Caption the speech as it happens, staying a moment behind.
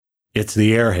It's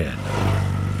the Airhead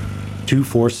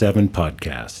 247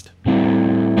 podcast.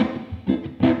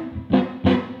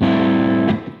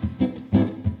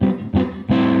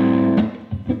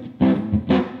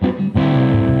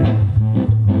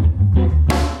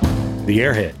 The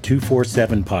Airhead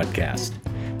 247 podcast,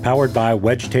 powered by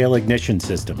Wedgetail Ignition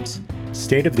Systems,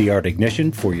 state-of-the-art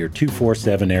ignition for your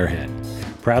 247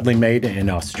 Airhead. Proudly made in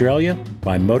Australia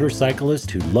by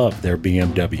motorcyclists who love their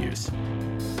BMWs.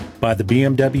 By the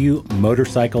BMW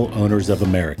Motorcycle Owners of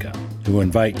America, who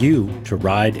invite you to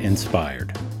ride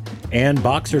inspired. And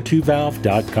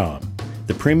Boxer2Valve.com,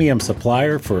 the premium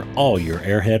supplier for all your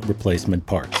Airhead replacement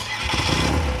parts.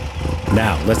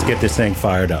 Now, let's get this thing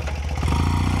fired up.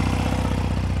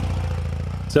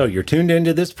 So you're tuned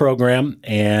into this program,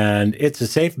 and it's a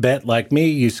safe bet. Like me,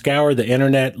 you scour the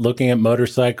internet looking at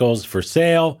motorcycles for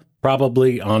sale,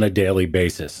 probably on a daily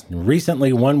basis.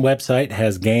 Recently, one website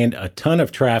has gained a ton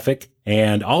of traffic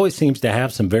and always seems to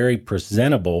have some very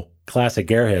presentable classic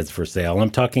Airheads for sale.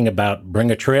 I'm talking about Bring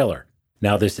a Trailer.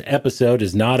 Now, this episode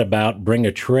is not about Bring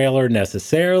a Trailer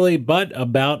necessarily, but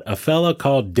about a fella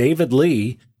called David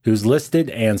Lee, who's listed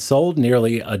and sold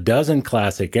nearly a dozen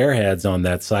classic Airheads on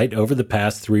that site over the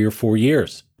past 3 or 4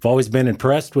 years. I've always been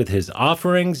impressed with his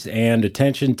offerings and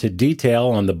attention to detail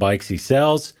on the bikes he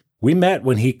sells. We met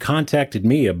when he contacted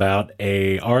me about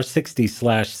a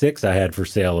R60/6 I had for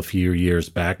sale a few years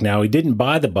back. Now, he didn't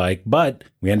buy the bike, but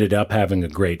we ended up having a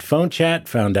great phone chat,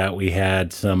 found out we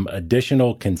had some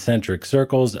additional concentric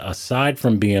circles aside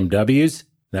from BMWs.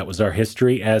 That was our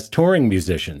history as touring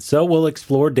musicians. So we'll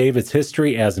explore David's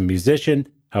history as a musician,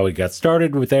 how he got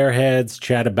started with Airheads,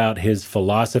 chat about his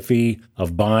philosophy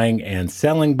of buying and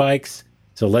selling bikes.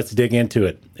 So let's dig into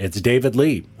it. It's David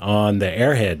Lee on the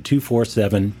Airhead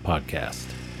 247 podcast.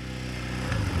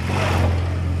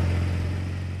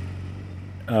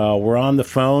 We're on the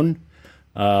phone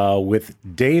with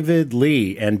David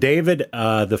Lee. And David,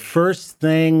 the first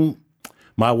thing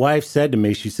my wife said to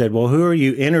me, she said, well, who are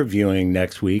you interviewing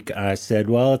next week? I said,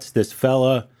 well, it's this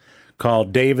fella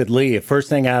called David Lee. The first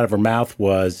thing out of her mouth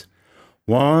was,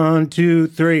 1, 2,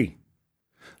 3.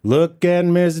 Look at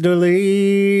Mr.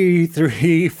 Lee,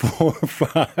 3, 4,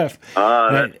 5.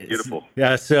 That's beautiful.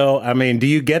 Yeah, so, I mean, do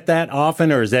you get that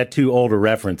often, or is that too old a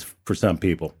reference for some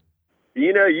people?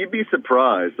 You know, you'd be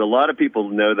surprised. A lot of people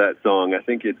know that song. I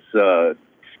think it's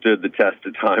stood the test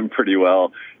of time pretty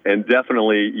well. And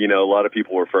definitely, you know, a lot of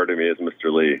people refer to me as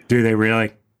Mr. Lee. Do they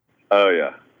really? Oh,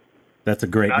 yeah. That's a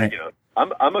great name. You know,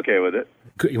 I'm okay with it.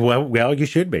 Well, you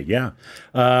should be, yeah.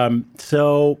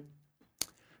 So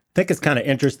I think it's kind of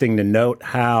interesting to note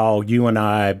how you and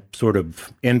I sort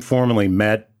of informally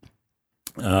met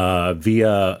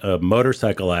via a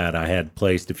motorcycle ad I had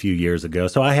placed a few years ago.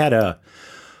 So I had a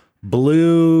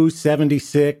blue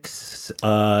 76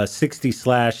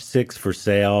 60/6 for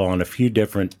sale on a few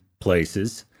different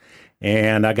places.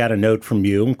 And I got a note from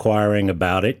you inquiring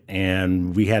about it,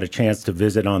 and we had a chance to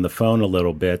visit on the phone a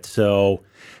little bit. So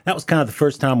that was kind of the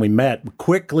first time we met. We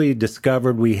quickly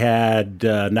discovered we had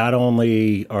not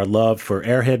only our love for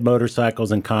Airhead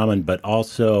motorcycles in common, but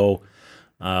also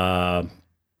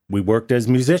we worked as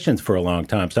musicians for a long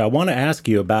time. So I want to ask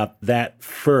you about that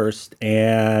first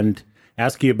and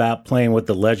ask you about playing with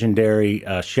the legendary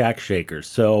Shack Shakers.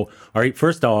 So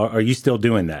first of all, are you still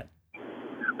doing that?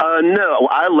 No,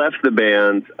 I left the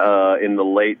band in the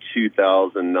late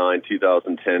 2009,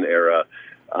 2010 era.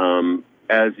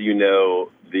 As you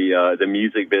know, the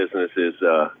music business is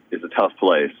a tough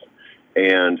place,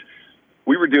 and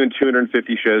we were doing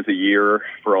 250 shows a year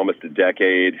for almost a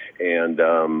decade, and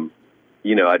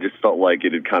you know, I just felt like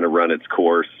it had kind of run its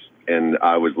course, and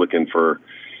I was looking for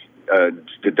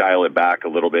to dial it back a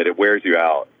little bit. It wears you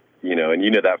out, you know, and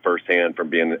you know that firsthand from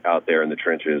being out there in the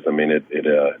trenches. I mean, it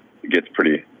gets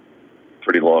pretty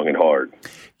long and hard.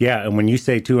 Yeah, and when you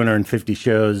say 250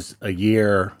 shows a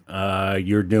year,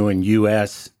 you're doing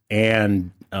U.S.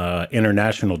 and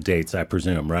international dates, I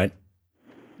presume, right?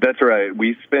 That's right.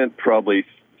 We spent probably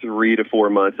 3 to 4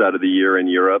 months out of the year in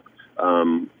Europe.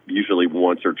 Usually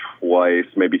once or twice,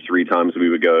 maybe 3 times we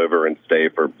would go over and stay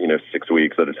for, 6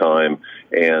 weeks at a time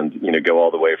and, go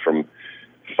all the way from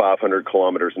 500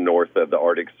 kilometers north of the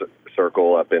Arctic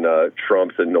Circle up in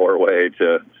Tromsø in Norway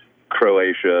to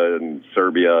Croatia and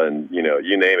Serbia and, you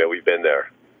name it, we've been there.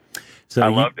 So I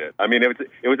loved it. I mean, it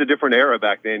was a different era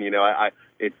back then.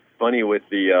 It's funny with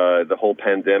the whole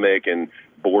pandemic and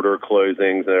border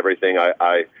closings and everything.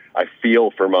 I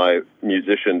feel for my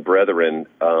musician brethren.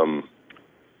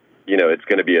 It's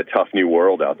going to be a tough new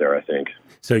world out there, I think.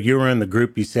 So you were in the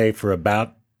group, you say, for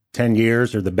about 10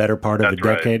 years or the better part of a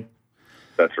decade?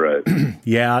 That's right.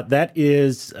 Yeah, that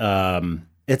is,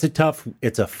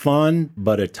 it's a fun,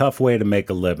 but a tough way to make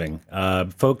a living.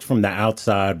 Folks from the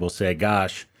outside will say,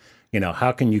 gosh,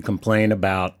 how can you complain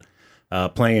about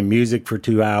playing music for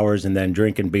 2 hours and then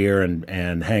drinking beer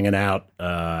and hanging out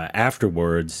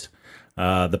afterwards?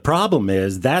 The problem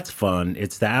is that's fun.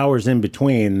 It's the hours in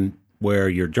between where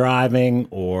you're driving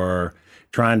or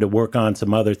trying to work on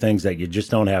some other things that you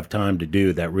just don't have time to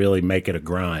do that really make it a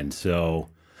grind. So,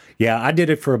 yeah, I did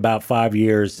it for about 5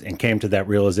 years and came to that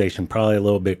realization probably a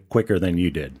little bit quicker than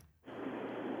you did.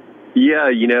 Yeah,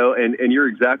 and you're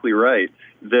exactly right.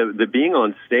 The being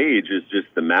on stage is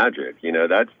just the magic.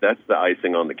 That's the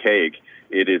icing on the cake.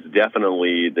 It is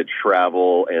definitely the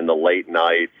travel and the late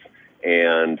nights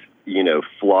and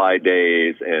fly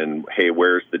days and hey,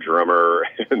 where's the drummer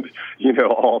and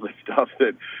all the stuff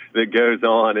that goes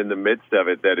on in the midst of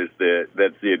it.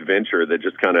 That's the adventure that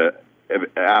just kind of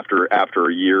after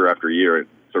year after year it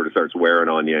sort of starts wearing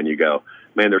on you and you go,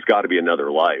 man, there's got to be another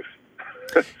life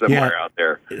somewhere out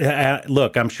there.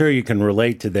 Look, I'm sure you can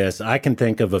relate to this. I can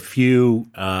think of a few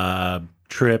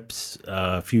trips,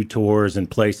 a few tours and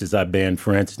places I've been.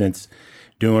 For instance,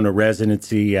 doing a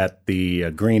residency at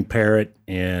the Green Parrot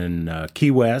in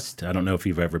Key West. I don't know if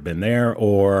you've ever been there,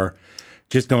 or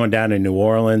just going down to New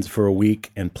Orleans for a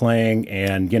week and playing.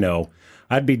 And,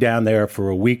 I'd be down there for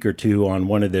a week or two on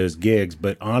one of those gigs.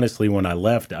 But honestly, when I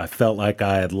left, I felt like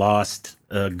I had lost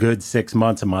a good 6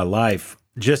 months of my life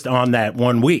just on that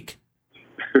 1 week.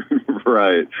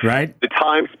 Right. The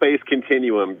time-space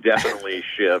continuum definitely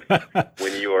shifts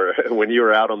when you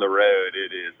are out on the road.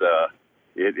 It is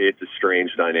it's a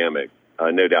strange dynamic,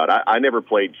 no doubt. I never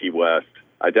played Key West.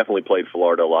 I definitely played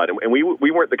Florida a lot, and we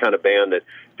weren't the kind of band that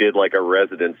did like a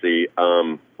residency,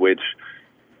 which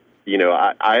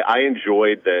I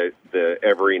enjoyed the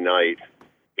every night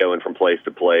going from place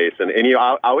to place. And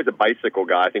I was a bicycle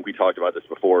guy. I think we talked about this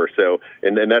before. So,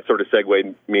 and that sort of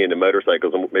segued me into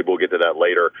motorcycles, and maybe we'll get to that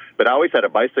later. But I always had a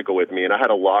bicycle with me, and I had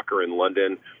a locker in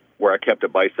London where I kept a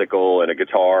bicycle and a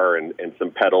guitar and some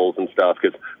pedals and stuff,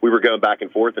 because we were going back and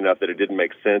forth enough that it didn't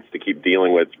make sense to keep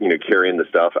dealing with, carrying the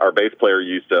stuff. Our bass player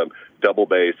used a double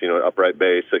bass, upright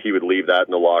bass, so he would leave that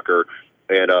in the locker.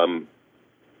 And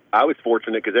I was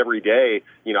fortunate because every day,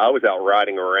 I was out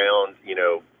riding around,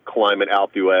 climbing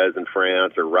Alpe d'Huez in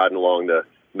France or riding along the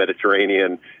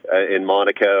Mediterranean in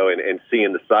Monaco and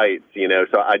seeing the sights,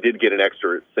 So I did get an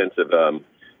extra sense of,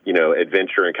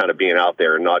 adventure and kind of being out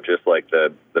there and not just like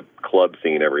the club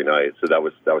scene every night. So that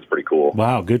was pretty cool.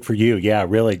 Wow. Good for you. Yeah.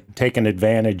 Really taking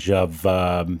advantage of,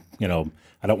 I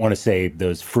don't want to say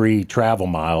those free travel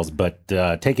miles, but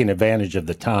taking advantage of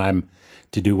the time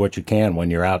to do what you can when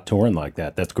you're out touring like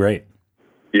that. That's great.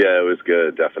 Yeah, it was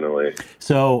good. Definitely.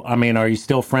 So, are you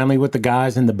still friendly with the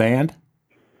guys in the band?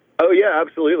 Oh yeah,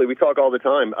 absolutely. We talk all the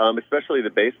time, especially the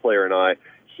bass player and I.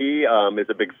 He is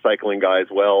a big cycling guy as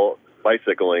well,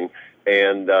 bicycling.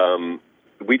 And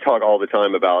we talk all the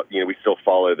time about, we still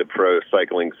follow the pro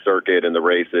cycling circuit and the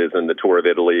races and the Tour of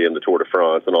Italy and the Tour de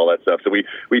France and all that stuff. So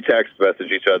we text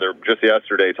message each other just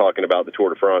yesterday talking about the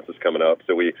Tour de France is coming up.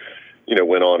 So we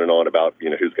went on and on about,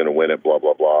 who's going to win it, blah,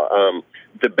 blah, blah.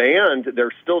 The band,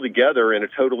 they're still together in a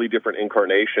totally different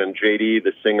incarnation. JD,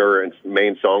 the singer and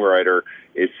main songwriter,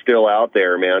 is still out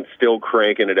there, man, still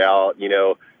cranking it out,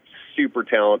 super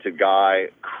talented guy,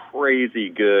 crazy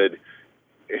good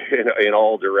in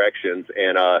all directions.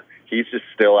 And he's just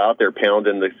still out there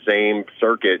pounding the same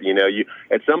circuit.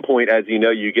 At some point, as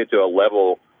you get to a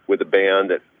level with a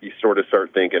band that you sort of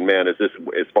start thinking, man, is this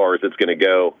as far as it's going to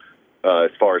go?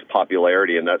 As far as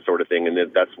popularity and that sort of thing. And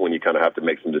then that's when you kind of have to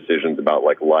make some decisions about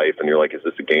like life. And you're like, is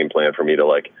this a game plan for me to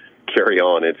like carry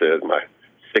on into my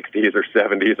 60s or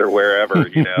 70s or wherever,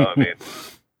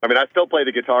 I still play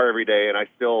the guitar every day and I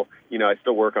still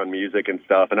work on music and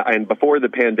stuff. And before the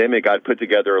pandemic, I'd put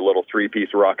together a little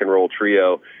 3-piece rock and roll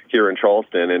trio here in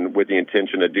Charleston, and with the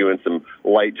intention of doing some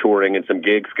light touring and some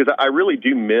gigs. Cause I really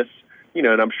do miss,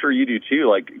 and I'm sure you do too,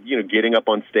 like, getting up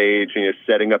on stage,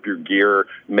 setting up your gear,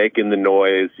 making the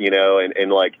noise,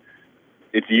 and like,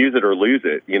 it's use it or lose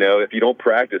it. If you don't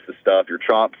practice the stuff, your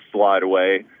chops slide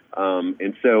away.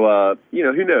 And so,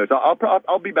 who knows?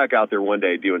 I'll be back out there one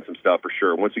day doing some stuff for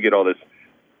sure. Once we get all this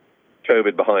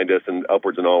COVID behind us and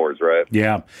upwards and onwards, right?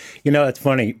 Yeah. It's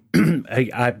funny.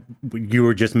 You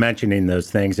were just mentioning those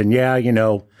things, and yeah,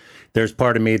 there's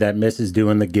part of me that misses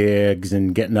doing the gigs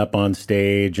and getting up on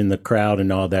stage and the crowd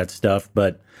and all that stuff.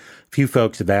 But a few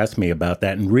folks have asked me about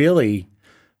that. And really,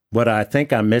 what I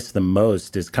think I miss the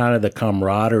most is kind of the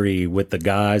camaraderie with the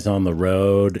guys on the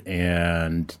road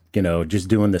and, just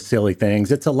doing the silly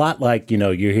things. It's a lot like, you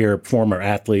hear former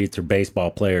athletes or baseball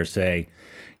players say,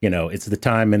 it's the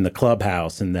time in the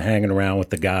clubhouse and the hanging around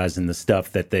with the guys and the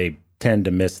stuff that they tend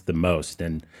to miss the most.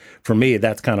 And for me,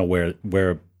 that's kind of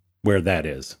where that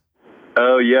is.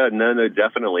 Oh yeah, no,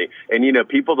 definitely. And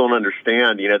people don't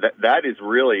understand. That is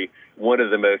really one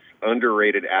of the most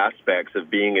underrated aspects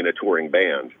of being in a touring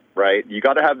band, right? You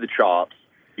got to have the chops.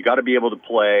 You got to be able to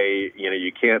play.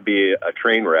 You can't be a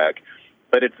train wreck.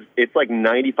 But it's like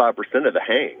 95% of the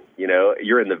hang.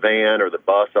 You're in the van or the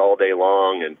bus all day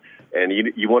long, and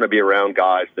you want to be around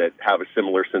guys that have a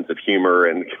similar sense of humor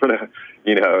and kind of,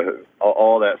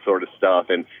 all that sort of stuff.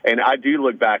 And I do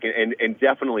look back and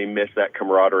definitely miss that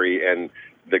camaraderie and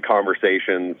the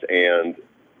conversations and,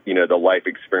 the life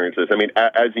experiences. I mean,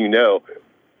 as you know,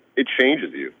 it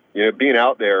changes you. Being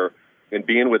out there and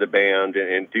being with a band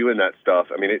and doing that stuff,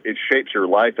 I mean, it shapes your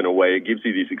life in a way. It gives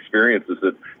you these experiences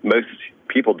that most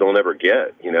people don't ever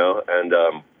get,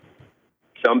 and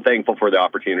so I'm thankful for the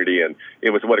opportunity, and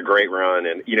it was what a great run.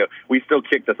 And, we still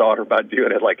kick the thought about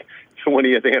doing it like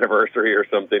 20th anniversary or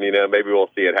something, maybe we'll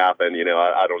see it happen.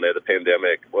 I don't know, the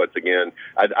pandemic, once again,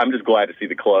 I'm just glad to see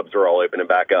the clubs are all opening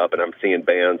back up, and I'm seeing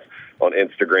bands on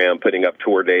Instagram putting up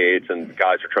tour dates, and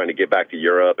guys are trying to get back to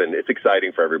Europe, and it's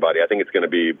exciting for everybody. I think it's going to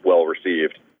be well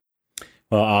received.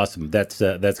 Well, awesome. That's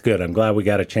good. I'm glad we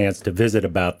got a chance to visit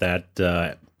about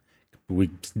that. We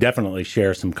definitely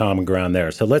share some common ground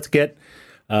there. So let's get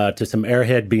to some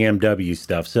Airhead BMW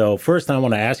stuff. So first, I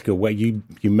want to ask you what you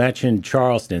mentioned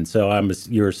Charleston. So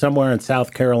you're somewhere in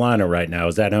South Carolina right now.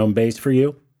 Is that home base for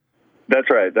you? That's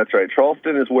right.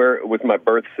 Charleston is where it was my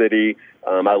birth city.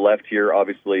 I left here,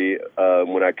 obviously,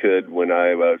 when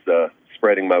I was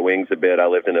spreading my wings a bit. I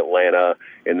lived in Atlanta,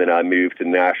 and then I moved to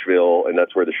Nashville, and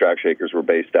that's where the Shack Shakers were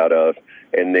based out of.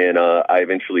 And then I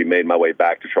eventually made my way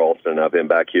back to Charleston. I've been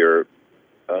back here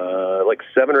like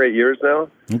 7 or 8 years now.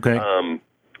 Okay.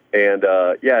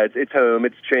 It's home.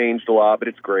 It's changed a lot, but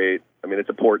it's great. I mean, it's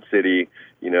a port city,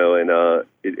 and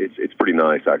it's pretty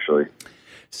nice, actually.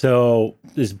 So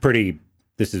this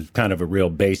is kind of a real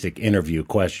basic interview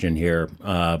question here,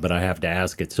 but I have to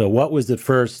ask it. So what was the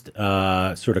first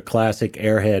sort of classic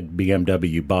Airhead BMW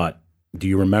you bought? Do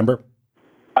you remember?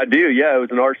 I do, yeah. It was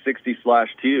an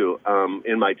R60/2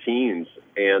 in my teens.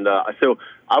 And so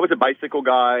I was a bicycle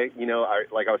guy,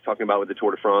 like I was talking about with the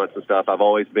Tour de France and stuff. I've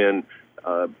always been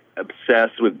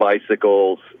obsessed with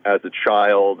bicycles as a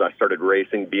child. I started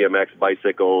racing BMX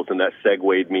bicycles, and that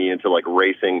segued me into like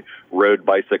racing road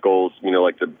bicycles,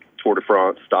 like the Tour de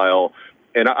France style.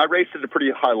 And I raced at a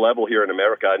pretty high level here in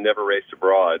America. I never raced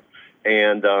abroad.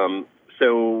 And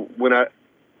so when I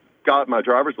got my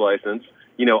driver's license,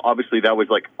 obviously that was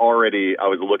like already I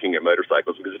was looking at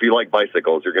motorcycles, because if you like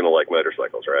bicycles, you're going to like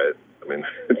motorcycles, right? I mean,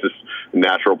 it's just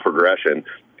natural progression.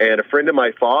 And a friend of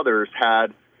my father's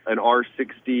had an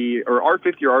R60 or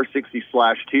R50 or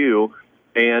R60/2.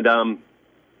 And so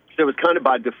it was kind of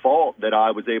by default that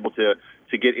I was able to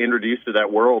get introduced to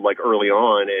that world like early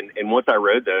on. And once I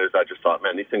rode those, I just thought,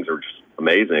 man, these things are just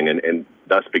amazing. And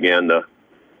thus began the,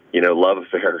 love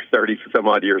affair. 30 some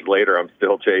odd years later, I'm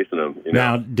still chasing them.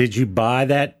 Now, did you buy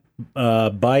that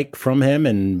bike from him,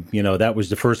 and that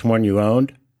was the first one you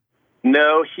owned?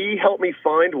 No, he helped me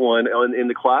find one in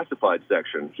the classified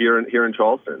section here in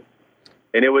Charleston,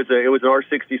 and it was an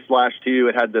R60/2.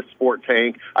 It had the sport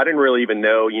tank. I didn't really even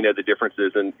know the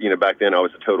differences, and back then I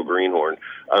was a total greenhorn.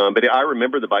 But I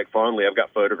remember the bike fondly. I've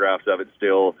got photographs of it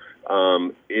still.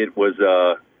 It was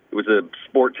a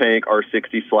sport tank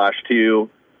R60/2.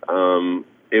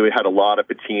 It had a lot of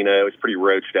patina. It was pretty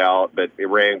roached out, but it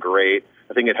ran great.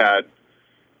 I think it had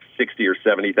 60 or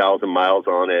 70,000 miles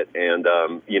on it. And,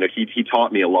 he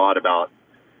taught me a lot about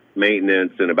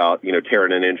maintenance and about,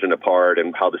 tearing an engine apart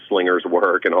and how the slingers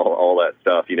work and all that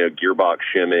stuff, gearbox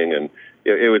shimming. And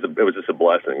it was just a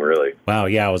blessing, really. Wow.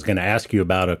 Yeah. I was going to ask you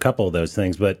about a couple of those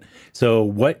things, but so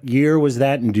what year was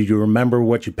that? And do you remember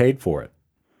what you paid for it?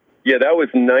 Yeah, that was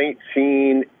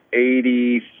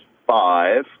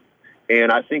 1985.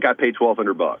 And I think I paid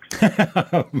 $1,200.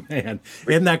 Oh man,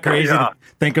 isn't that crazy to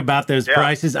think about those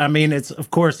prices? I mean, it's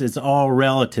all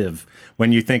relative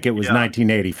when you think it was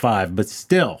 1985, but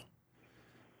still.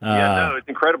 It's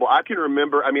incredible. I can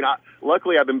remember. I mean,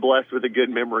 luckily I've been blessed with a good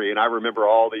memory, and I remember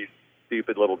all these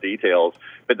stupid little details.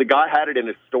 But the guy had it in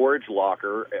a storage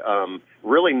locker,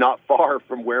 really not far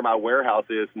from where my warehouse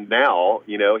is now.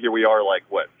 Here we are, like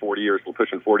 40 years, we're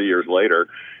pushing 40 years later,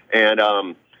 and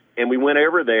we went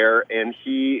over there, and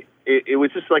it was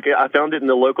just like I found it in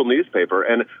the local newspaper.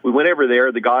 And we went over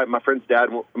there. The guy, my friend's dad,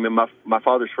 my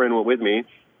father's friend went with me,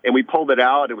 and we pulled it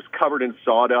out. It was covered in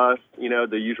sawdust,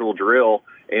 the usual drill.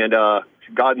 And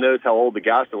God knows how old the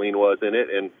gasoline was in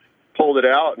it. And pulled it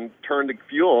out and turned the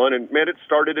fuel on, and man, it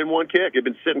started in one kick. It'd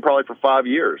been sitting probably for 5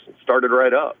 years. It started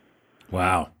right up.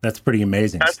 Wow, that's pretty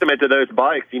amazing. Testament to those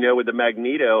bikes, with the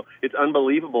Magneto. It's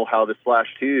unbelievable how the Slash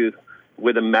 2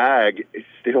 with a mag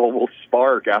still will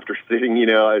spark after sitting.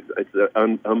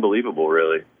 It's unbelievable,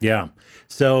 really. Yeah.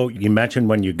 So you mentioned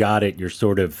when you got it, your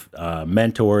sort of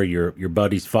mentor, your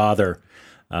buddy's father,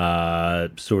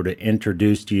 sort of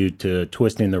introduced you to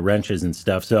twisting the wrenches and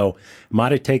stuff. So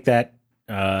might I take that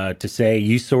to say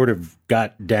you sort of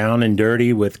got down and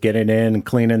dirty with getting in and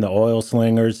cleaning the oil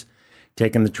slingers,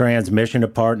 taking the transmission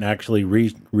apart and actually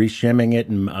re-shimming it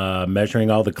and measuring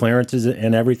all the clearances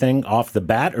and everything off the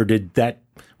bat, or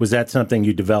was that something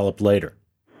you developed later?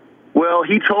 Well,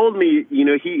 he told me,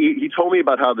 he told me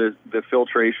about how the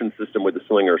filtration system with the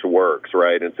slingers works,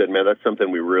 right? And said, man, that's something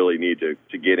we really need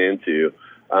to get into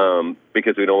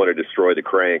because we don't want to destroy the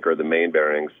crank or the main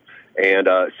bearings. And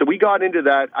so we got into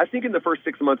that. I think in the first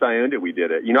 6 months I owned it, we did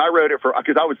it. I rode it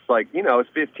because I was like, I was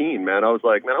 15, man. I was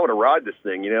like, man, I want to ride this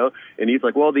thing, And he's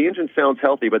like, well, the engine sounds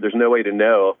healthy, but there's no way to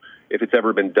know if it's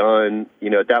ever been done.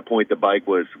 At that point, the bike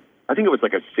was, I think it was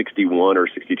like a 61 or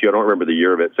 62. I don't remember the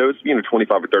year of it. So it was,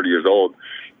 25 or 30 years old.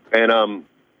 And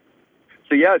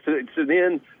so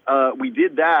then we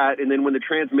did that. And then when the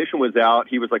transmission was out,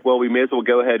 he was like, well, we may as well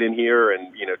go ahead in here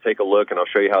and, take a look, and I'll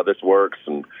show you how this works.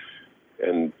 And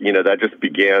that just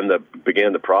began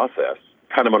the process,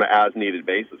 kind of on an as-needed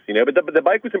basis, But the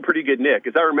bike was in pretty good nick,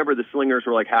 because I remember the slingers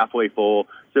were like halfway full,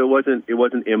 so it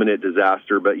wasn't imminent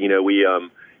disaster. But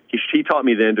he taught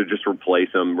me then to just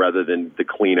replace them rather than the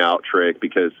clean out trick,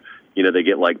 because they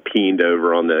get like peened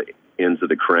over on the ends of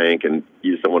the crank, and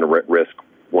you just don't want to risk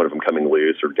one of them coming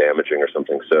loose or damaging or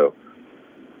something. So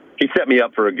he set me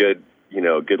up for a good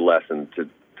lesson to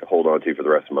hold on to for the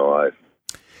rest of my life.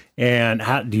 And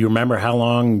do you remember how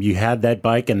long you had that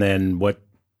bike, and then what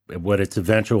its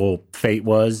eventual fate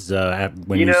was? Yeah, I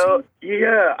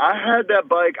had that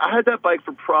bike. I had that bike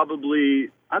for probably,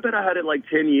 I bet I had it like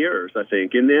 10 years, I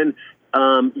think. And then,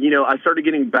 I started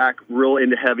getting back real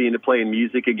into playing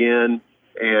music again.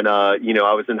 And, I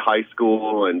was in high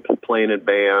school and playing in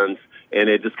bands, and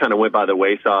it just kind of went by the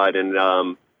wayside. And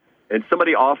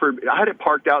somebody offered, I had it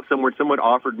parked out somewhere. Someone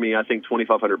offered me, I think,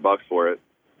 $2,500 for it.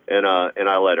 And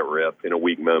I let it rip in a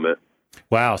weak moment.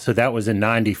 Wow. So that was in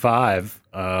 95,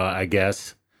 I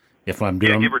guess, if I'm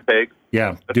doing... Yeah, give or take.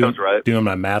 Yeah. That sounds right. Doing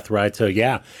my math right. So,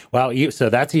 yeah. Wow. So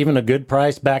that's even a good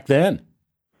price back then.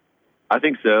 I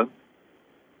think so.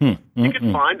 You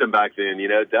could find them back then,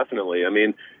 definitely. I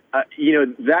mean,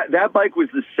 that bike was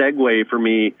the segue for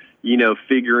me,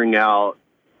 figuring out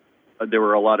there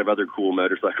were a lot of other cool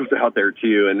motorcycles out there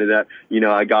too. And that,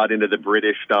 I got into the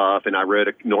British stuff, and I rode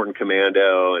a Norton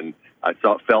Commando, and I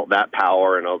felt that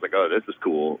power, and I was like, oh, this is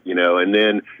cool, and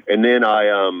then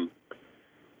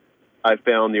I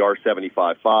found the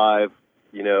R75-5,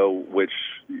 which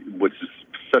is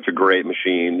such a great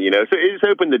machine, so it just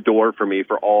opened the door for me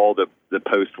for all the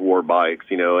post-war bikes,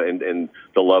 and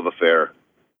the love affair.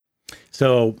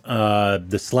 So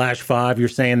the Slash 5, you're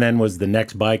saying then, was the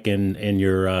next bike in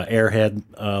your Airhead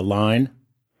line?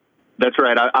 That's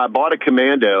right. I bought a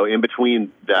Commando in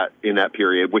that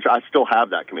period, which I still have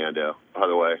that Commando, by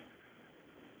the way.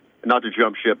 Not to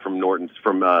jump ship from Norton's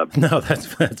No, that's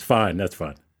fine. That's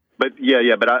fine. But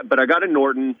yeah. But I got a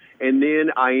Norton, and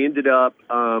then I ended up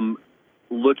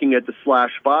looking at the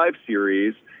Slash 5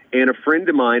 series, and a friend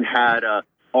of mine had a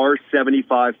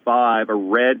R75-5, a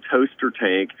red toaster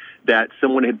tank that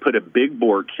someone had put a big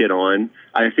bore kit on.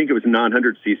 I think it was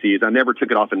 900 cc's. I never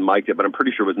took it off and mic'd it, but I'm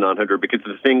pretty sure it was 900 because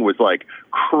the thing was like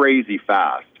crazy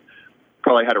fast.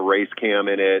 Probably had a race cam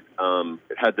in it.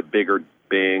 It had the bigger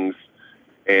bings.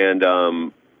 And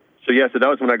so that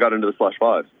was when I got into the Slash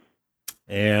 5s.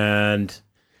 And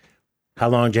how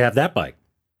long did you have that bike?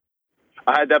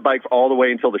 I had that bike all the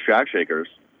way until the Shack Shakers.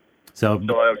 So I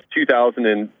was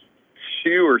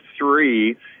 2002 or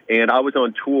 3, and I was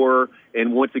on tour,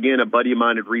 and once again, a buddy of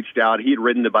mine had reached out. He had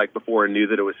ridden the bike before and knew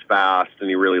that it was fast, and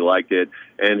he really liked it.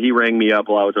 And he rang me up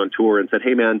while I was on tour and said,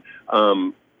 hey, man,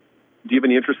 do you have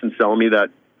any interest in selling me that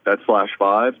Slash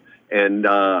 5? And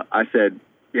I said,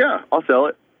 yeah, I'll sell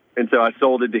it. And so I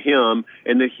sold it to him,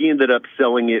 and then he ended up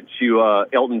selling it to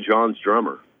Elton John's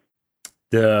drummer.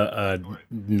 The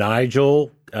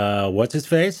Nigel, what's his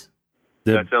face?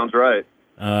 That sounds right.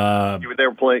 They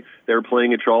were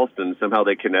playing in Charleston. Somehow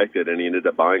they connected, and he ended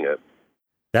up buying it.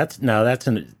 That's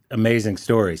an amazing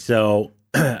story. So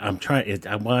I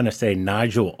want to say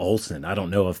Nigel Olson. I don't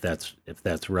know if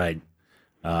that's right.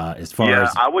 as far Yeah,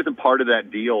 as I wasn't part of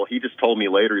that deal. He just told me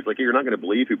later. He's like, "You're not going to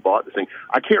believe who bought this thing."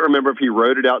 I can't remember if he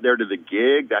rode it out there to the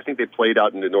gig. I think they played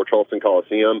out in the North Charleston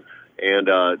Coliseum, and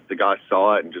the guy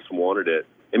saw it and just wanted it.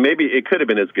 And maybe it could have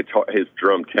been his guitar, his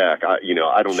drum tech. I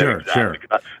don't know exactly. Sure.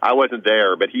 I wasn't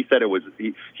there, but he said it was.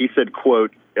 He said,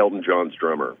 "quote Elton John's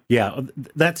drummer." Yeah,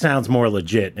 that sounds more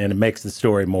legit, and it makes the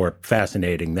story more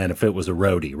fascinating than if it was a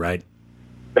roadie, right?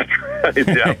 That's right,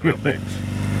 definitely.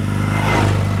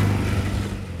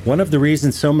 One of the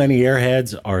reasons so many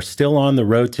Airheads are still on the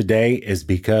road today is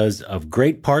because of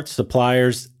great parts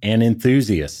suppliers and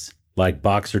enthusiasts like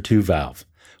Boxer 2 Valve.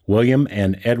 William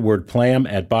and Edward Plam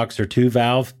at Boxer 2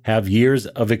 Valve have years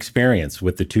of experience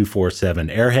with the 247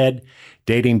 Airhead,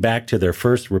 dating back to their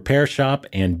first repair shop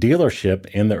and dealership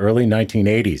in the early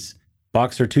 1980s.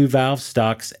 Boxer 2 Valve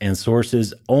stocks and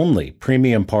sources only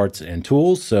premium parts and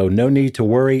tools, so no need to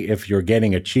worry if you're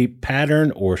getting a cheap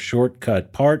pattern or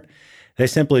shortcut part. They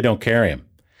simply don't carry them.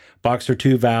 Boxer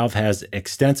 2 Valve has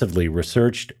extensively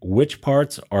researched which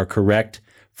parts are correct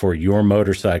for your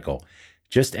motorcycle.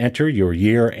 Just enter your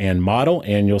year and model,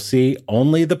 and you'll see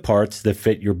only the parts that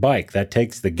fit your bike. That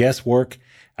takes the guesswork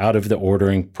out of the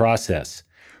ordering process.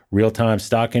 Real-time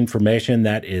stock information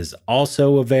that is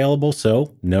also available,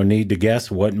 so no need to guess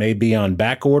what may be on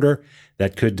back order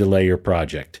that could delay your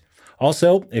project.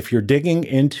 Also, if you're digging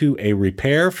into a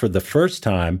repair for the first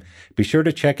time, be sure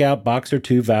to check out Boxer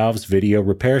 2 Valve's video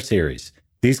repair series.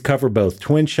 These cover both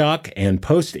twin shock and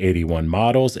post-81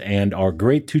 models and are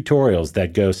great tutorials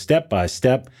that go step by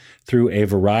step through a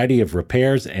variety of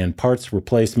repairs and parts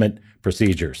replacement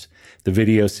procedures. The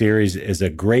video series is a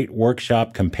great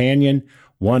workshop companion,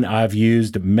 one I've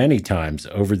used many times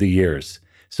over the years.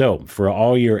 So, for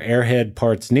all your Airhead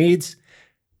parts needs,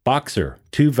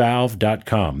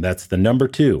 Boxer2Valve.com. That's the number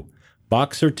 2,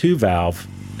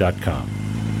 Boxer2Valve.com.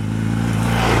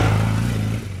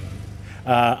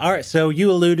 All right, so you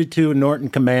alluded to Norton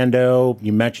Commando.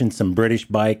 You mentioned some British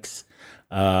bikes,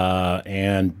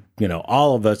 and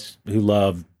all of us who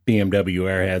love BMW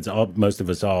Airheads, most of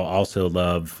us all also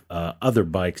love other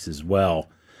bikes as well.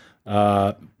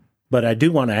 But I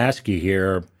do want to ask you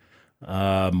here,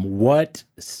 what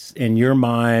in your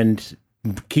mind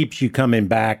keeps you coming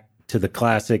back to the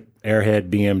classic Airhead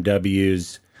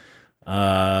BMWs,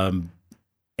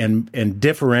 and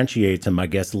differentiates them, I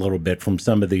guess, a little bit from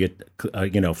some of the,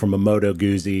 from a Moto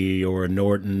Guzzi or a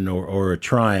Norton or a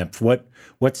Triumph. What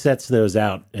sets those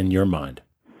out in your mind?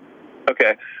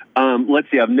 Okay. Let's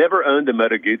see. I've never owned a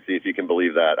Moto Guzzi, if you can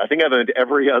believe that. I think I've owned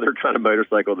every other kind of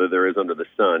motorcycle that there is under the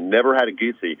sun. Never had a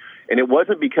Guzzi. And it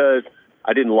wasn't because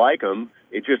I didn't like them.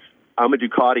 It just, I'm a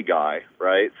Ducati guy,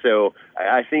 right? So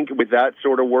I think with that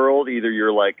sort of world, either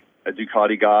you're like a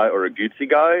Ducati guy or a Guzzi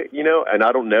guy, and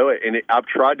I don't know it. And I've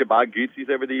tried to buy Guzzis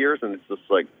over the years, and it's just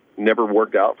like never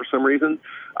worked out for some reason.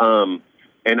 And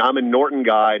I'm a Norton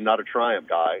guy, not a Triumph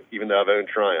guy, even though I've owned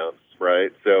Triumphs,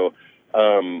 right? So,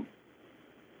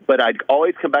 but I'd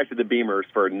always come back to the Beamers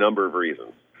for a number of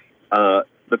reasons.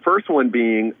 The first one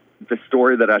being the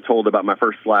story that I told about my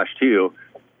first Slash 2.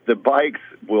 The bikes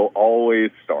will always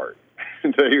start.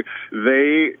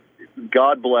 they,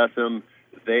 God bless them,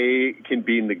 they can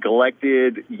be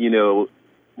neglected,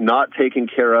 not taken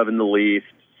care of in the least,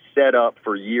 set up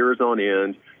for years on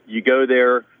end. You go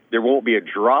there won't be a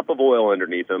drop of oil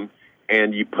underneath them,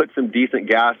 and you put some decent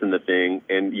gas in the thing,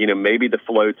 and, maybe the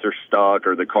floats are stuck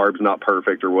or the carb's not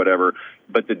perfect or whatever,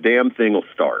 but the damn thing will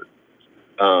start.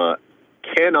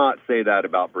 Cannot say that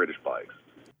about British bikes.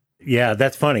 Yeah,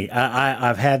 that's funny.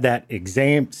 I've had that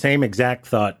same exact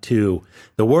thought too.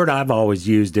 The word I've always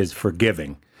used is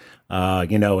forgiving.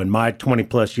 In my 20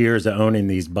 plus years of owning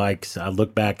these bikes, I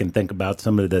look back and think about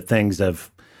some of the things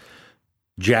I've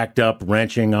jacked up,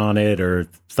 wrenching on it, or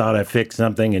thought I fixed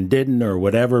something and didn't, or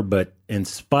whatever. But in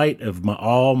spite of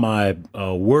all my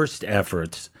worst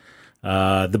efforts,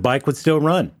 the bike would still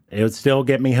run. It would still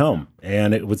get me home,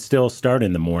 and it would still start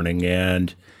in the morning.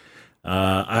 And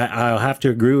I'll have to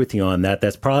agree with you on that.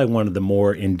 That's probably one of the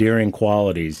more endearing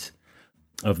qualities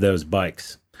of those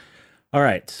bikes. All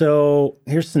right, so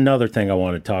here's another thing I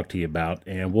want to talk to you about,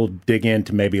 and we'll dig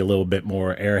into maybe a little bit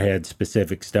more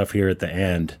Airhead-specific stuff here at the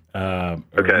end,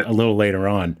 okay, a little later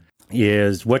on,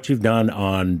 is what you've done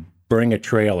on Bring a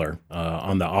Trailer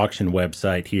on the auction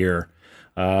website here.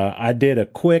 I did a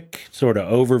quick sort of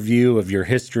overview of your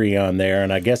history on there,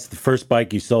 and I guess the first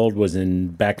bike you sold was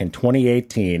back in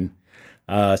 2018.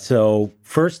 So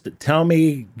first, tell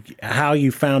me how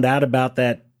you found out about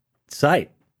that site.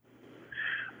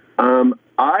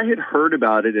 I had heard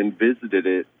about it and visited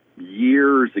it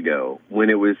years ago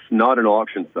when it was not an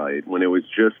auction site, when it was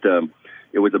just,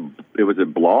 it was a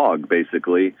blog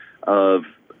basically of,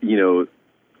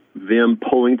 them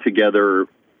pulling together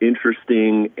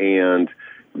interesting and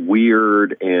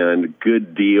weird and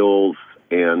good deals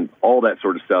and all that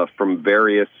sort of stuff from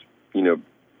various,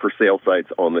 for sale sites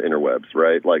on the interwebs,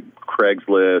 right? Like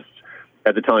Craigslist.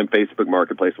 At the time, Facebook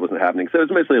Marketplace wasn't happening. So it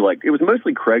was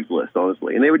mostly Craigslist,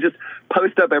 honestly. And they would just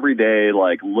post up every day,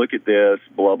 like, look at this,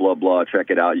 blah, blah, blah, check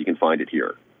it out. You can find it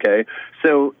here. Okay.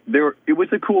 So it was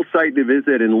a cool site to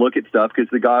visit and look at stuff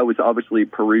because the guy was obviously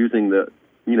perusing the,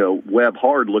 web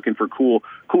hard, looking for cool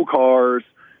cars,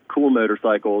 cool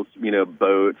motorcycles,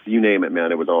 boats, you name it,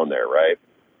 man, it was on there. Right.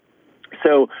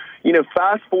 So,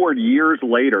 fast forward years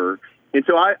later. And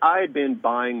so I had been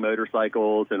buying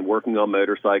motorcycles and working on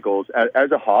motorcycles as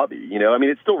a hobby.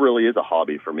 It still really is a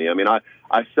hobby for me.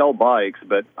 I sell bikes,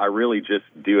 but I really just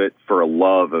do it for a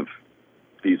love of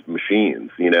these machines,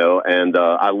 and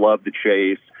I love the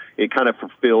chase. It kind of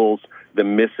fulfills the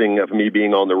missing of me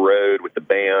being on the road with the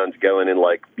band, going and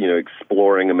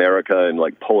exploring America and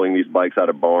pulling these bikes out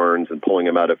of barns and pulling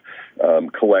them out of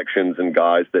collections and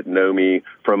guys that know me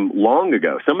from long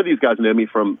ago. Some of these guys know me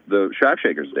from the Shaft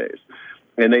Shakers days.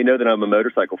 And they know that I'm a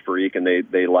motorcycle freak, and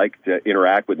they like to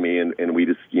interact with me, and we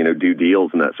just, do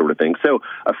deals and that sort of thing. So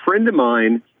a friend of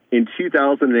mine in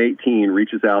 2018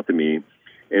 reaches out to me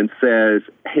and says,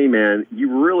 hey, man,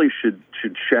 you really should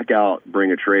check out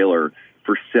Bring a Trailer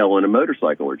for selling a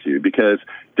motorcycle or two, because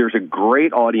there's a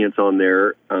great audience on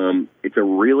there. It's a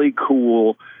really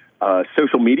cool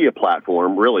social media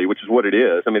platform, really, which is what it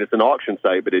is. It's an auction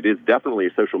site, but it is definitely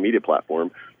a social media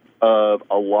platform of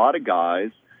a lot of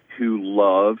guys who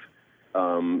love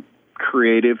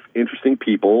creative, interesting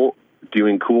people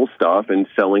doing cool stuff and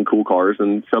selling cool cars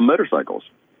and some motorcycles.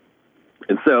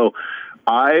 And so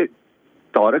I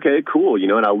thought, okay, cool,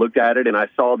 and I looked at it and I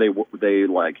saw they had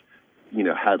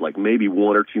maybe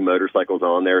one or two motorcycles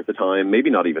on there at the time, maybe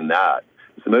not even that.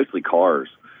 It's mostly cars.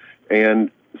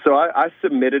 And so I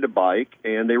submitted a bike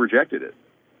and they rejected it.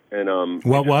 And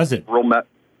what was it?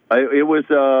 It was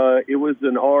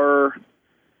an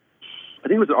I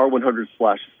think it was an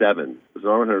R100/7. It was an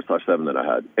R100/7 that I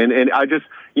had. And I just,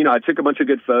 I took a bunch of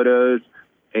good photos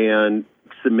and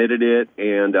submitted it.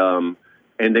 And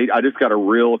I just got a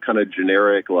real kind of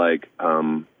generic,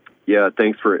 yeah,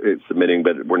 thanks for submitting,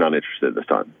 but we're not interested at this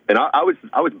time. And I was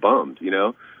bummed,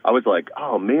 I was like,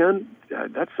 oh man,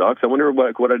 that sucks. I wonder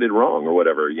what I did wrong or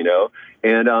whatever,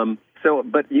 And,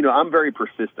 but I'm very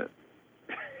persistent.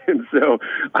 And so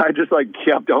I just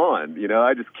kept on,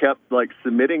 I just kept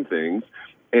submitting things.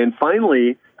 And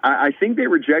finally, I think they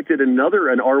rejected an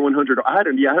R100. I had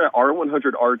an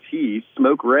R100 RT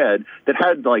smoke red that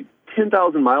had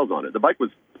 10,000 miles on it. The bike was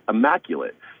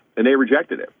immaculate and they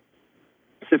rejected it.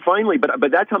 So finally, but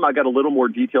that time I got a little more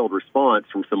detailed response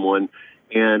from someone,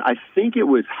 and I think it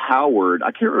was Howard.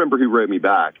 I can't remember who wrote me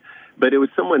back. But it was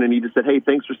someone, and he just said, hey,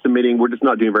 thanks for submitting. We're just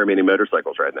not doing very many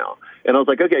motorcycles right now. And I was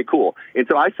like, okay, cool. And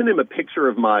so I sent him a picture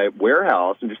of my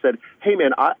warehouse and just said, hey,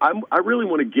 man, I really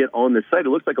want to get on this site. It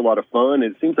looks like a lot of fun.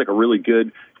 It seems like a really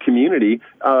good community.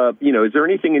 Is there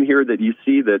anything in here that you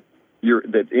see that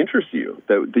interests you,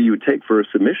 that you would take for a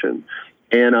submission?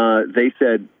 And they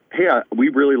said, hey, we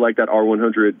really like that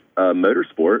R100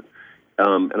 Motorsport.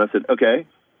 And I said, okay.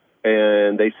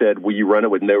 And they said, will you run it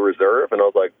with no reserve? And I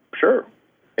was like, sure.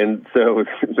 And so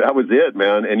that was it,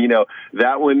 man. And,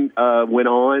 that one went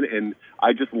on, and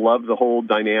I just loved the whole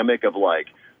dynamic of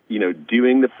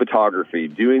doing the photography,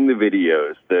 doing the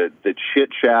videos, the chit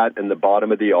chat in the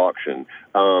bottom of the auction.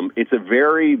 It's a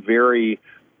very, very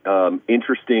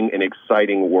interesting and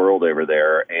exciting world over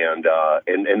there. And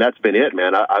that's been it,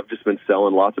 man. I've just been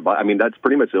selling lots of bikes. That's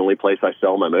pretty much the only place I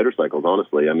sell my motorcycles,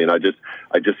 honestly. I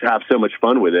just have so much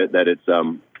fun with it that it's,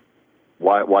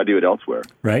 why do it elsewhere?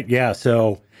 Right. Yeah.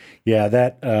 So,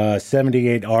 that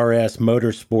 78 RS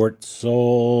Motorsport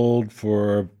sold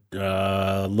for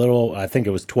little, I think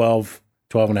it was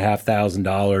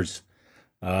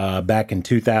 $12,500 back in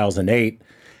 2008.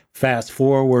 Fast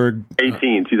forward.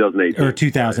 2018. Or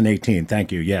 2018.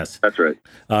 Thank you. Yes. That's right.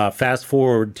 Fast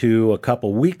forward to a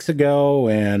couple weeks ago,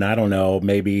 and I don't know,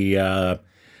 maybe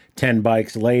 10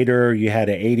 bikes later, you had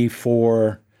an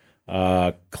 84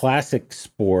 Classic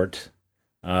Sport,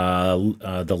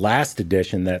 the last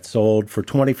edition that sold for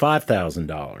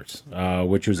 $25,000,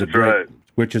 which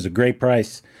is a great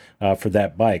price for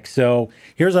that bike. So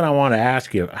here's what I want to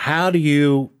ask you: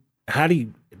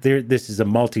 this is a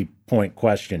multi-point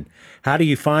question. How do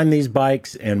you find these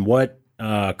bikes, and what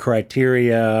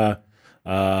criteria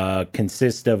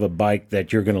consist of a bike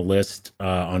that you're going to list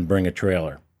on Bring a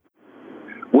Trailer?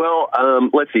 Well,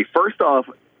 let's see. First off,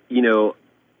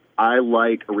 I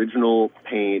like original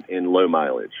paint and low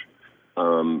mileage.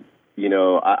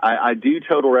 I do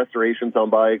total restorations on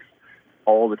bikes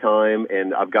all the time,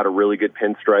 and I've got a really good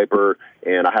pinstriper,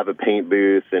 and I have a paint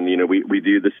booth, and, we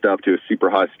do the stuff to a super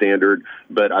high standard,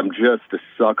 but I'm just a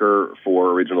sucker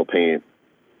for original paint,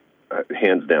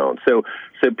 hands down. So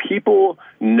people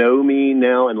know me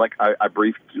now, and like I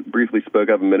briefly spoke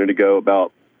of a minute ago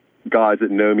about guys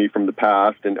that know me from the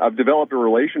past, and I've developed a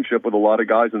relationship with a lot of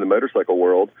guys in the motorcycle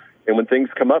world, and when things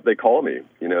come up, they call me,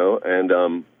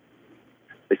 and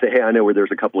they say, hey, I know where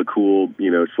there's a couple of cool,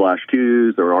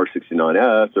 /2s or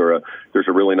R69S, or there's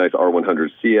a really nice R100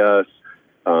 CS,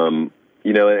 and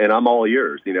I'm all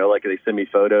ears, like they send me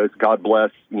photos. God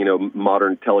bless,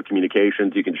 modern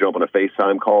telecommunications. You can jump on a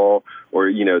FaceTime call,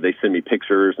 or, they send me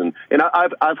pictures. And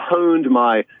I've honed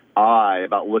my eye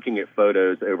about looking at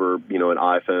photos over, an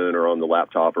iPhone or on the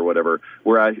laptop or whatever,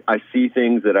 where I see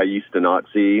things that I used to not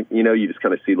see. You just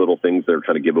kind of see little things that are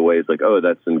kind of giveaways, like, oh,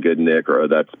 that's in good nick, or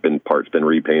oh, part's been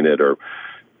repainted, or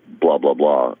blah, blah,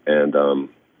 blah. And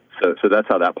so that's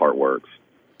how that part works.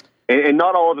 And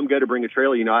not all of them go to bring a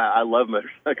trailer. I love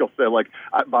motorcycles, so like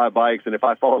I buy bikes, and if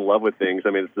I fall in love with things,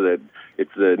 I mean,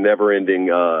 it's a never-ending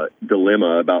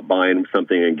dilemma about buying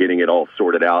something and getting it all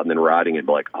sorted out and then riding it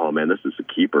like, oh man, this is a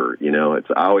keeper.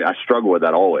 I struggle with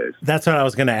that always. That's what I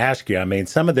was going to ask you. I mean,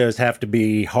 some of those have to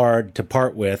be hard to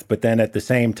part with, but then at the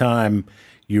same time,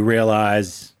 you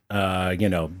realize,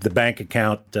 the bank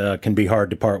account can be hard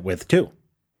to part with too.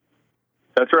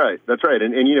 That's right.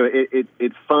 And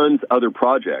it funds other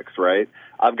projects, right?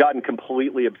 I've gotten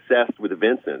completely obsessed with the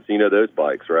Vincents, those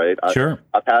bikes, right? Sure.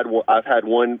 I've had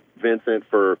one Vincent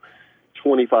for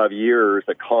 25 years,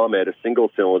 a Comet, a single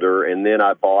cylinder, and then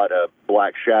I bought a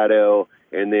Black Shadow,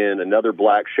 and then another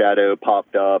Black Shadow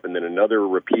popped up, and then another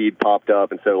Rapide popped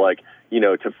up. And so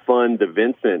to fund the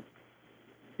Vincent,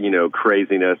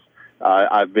 craziness,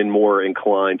 I've been more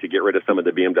inclined to get rid of some of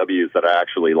the BMWs that I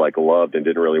actually loved and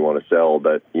didn't really want to sell.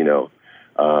 But,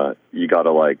 you got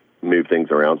to move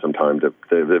things around sometimes.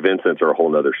 The Vincents are a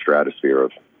whole other stratosphere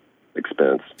of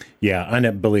expense. Yeah, I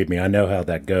know, believe me, I know how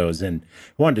that goes. And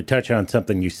I wanted to touch on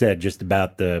something you said just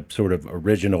about the sort of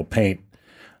original paint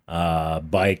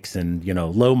bikes and,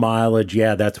 low mileage.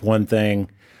 Yeah, that's one thing,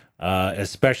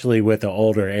 especially with the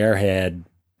older Airhead.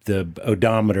 The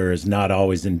odometer is not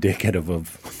always indicative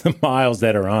of the miles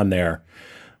that are on there.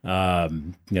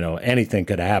 Anything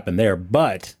could happen there,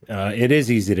 but it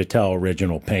is easy to tell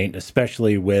original paint,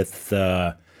 especially with,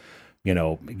 you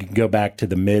can go back to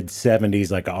the mid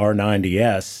 70s, like a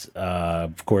R90S.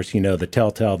 Of course, the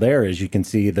telltale there is you can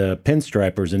see the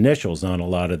pinstripers initials on a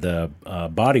lot of the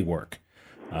body work.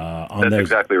 That's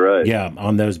exactly right. Yeah,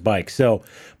 on those bikes. So,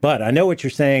 but I know what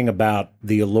you're saying about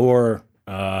the allure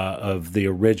of the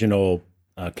original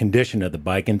condition of the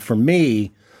bike. And for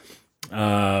me,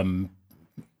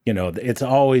 it's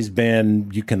always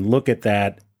been, you can look at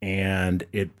that and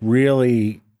it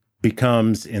really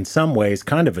becomes in some ways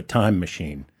kind of a time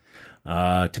machine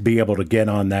to be able to get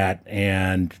on that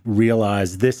and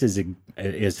realize this it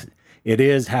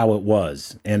is how it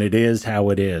was, and it is how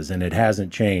it is, and it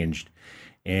hasn't changed.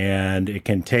 And it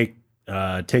can take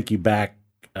you back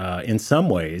in some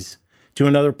ways to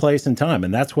another place in time.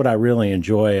 And that's what I really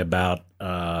enjoy about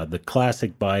the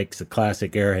classic bikes, the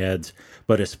classic Airheads,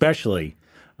 but especially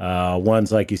ones,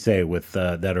 like you say, with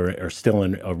that are still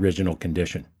in original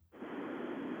condition.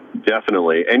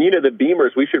 Definitely. And, the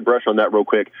Beamers, we should brush on that real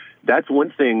quick. That's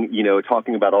one thing,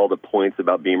 talking about all the points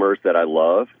about Beamers that I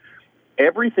love.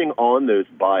 Everything on those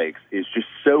bikes is just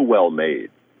so well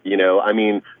made.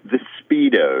 The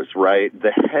speedos, right?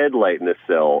 The headlight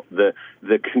nacelle, the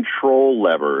control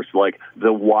levers, like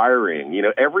the wiring,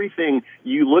 everything.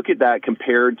 You look at that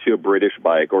compared to a British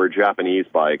bike or a Japanese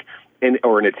bike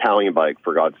or an Italian bike,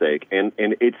 for God's sake. And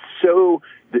it's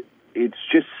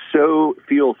just so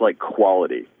feels like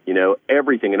quality,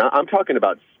 everything. And I'm talking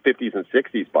about 50s and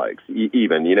 60s bikes,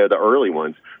 even, the early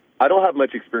ones. I don't have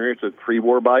much experience with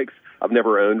pre-war bikes. I've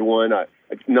never owned one.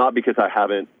 Not because I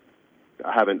haven't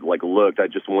looked.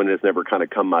 One has never kind of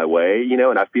come my way,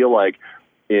 and I feel like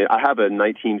I have a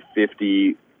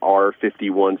 1950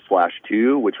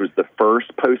 R51/2, which was the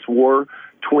first post-war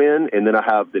twin, and then I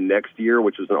have the next year,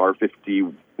 which was an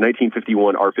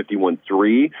 1951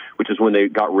 R51/3, which is when they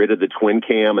got rid of the twin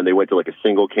cam and they went to a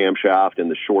single camshaft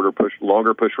and the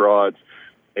longer push rods,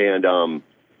 and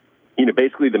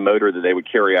basically the motor that they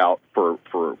would carry out for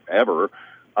forever.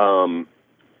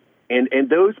 And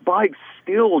those bikes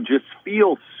still just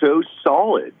feel so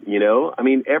solid,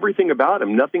 everything about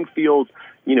them. Nothing feels,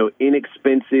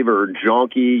 inexpensive or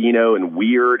junky, and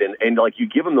weird. And you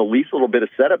give them the least little bit of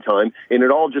setup time and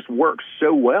it all just works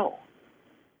so well.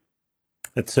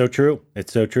 It's so true.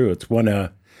 It's so true. It's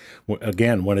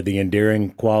again, one of the endearing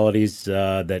qualities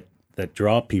that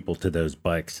draw people to those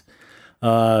bikes.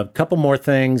 A couple more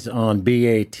things on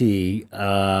BAT.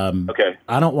 Okay.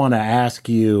 I don't want to ask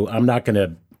you. I'm not going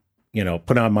to,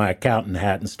 put on my accountant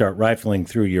hat and start rifling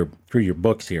through your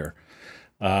books here.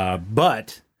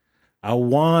 But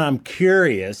I'm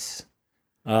curious.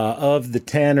 Of the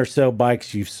 10 or so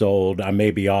bikes you've sold, I may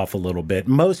be off a little bit.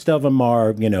 Most of them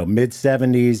are, mid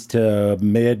 70s to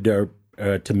mid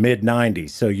mid 90s.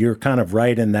 So you're kind of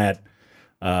right in that.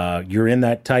 You're in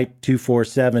that Type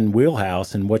 247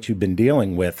 wheelhouse and what you've been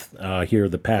dealing with here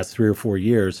the past 3 or 4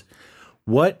 years.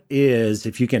 What is,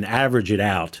 if you can average it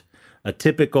out, a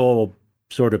typical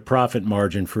sort of profit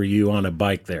margin for you on a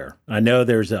bike there? I know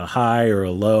there's a high or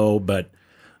a low, but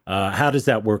how does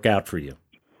that work out for you?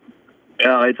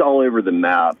 It's all over the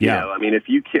map. Yeah. I mean, if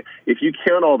you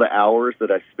count all the hours that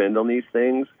I spend on these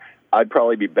things, I'd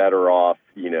probably be better off,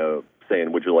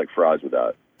 saying, "Would you like fries with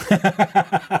that?"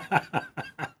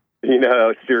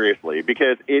 Seriously,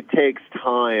 because it takes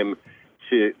time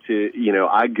to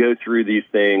I go through these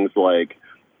things like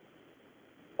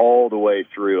all the way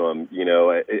through them,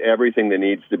 everything that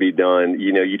needs to be done,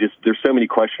 there's so many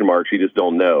question marks, you just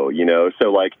don't know,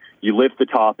 so like you lift the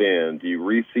top end, you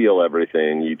reseal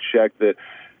everything, you check the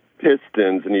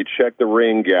pistons and you check the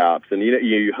ring gaps and,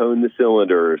 you hone the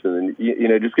cylinders and then,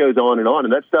 it just goes on.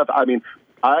 And that stuff, I mean,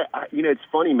 it's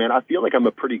funny, man. I feel like I'm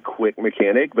a pretty quick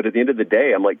mechanic, but at the end of the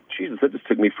day, I'm like, Jesus, that just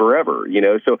took me forever,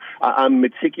 So I'm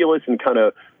meticulous and kind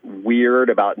of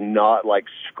weird about not like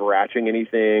scratching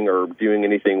anything or doing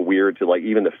anything weird to like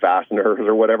even the fasteners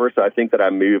or whatever. So I think that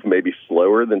I move maybe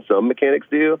slower than some mechanics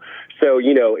do. So,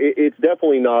 it's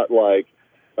definitely not like,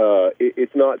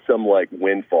 it's not some like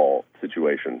windfall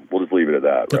situation. We'll just leave it at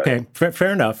that. Right? Okay.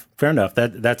 Fair enough.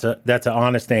 That's an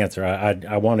honest answer.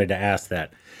 I wanted to ask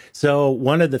that. So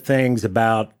one of the things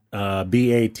about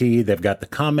BAT, they've got the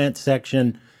comment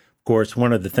section. Of course,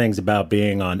 one of the things about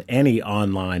being on any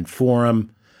online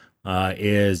forum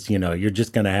is, you're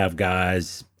just going to have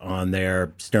guys on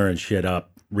there stirring shit up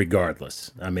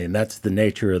regardless. I mean, that's the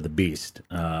nature of the beast.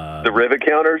 The rivet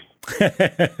counters?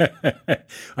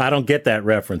 I don't get that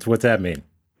reference. What's that mean?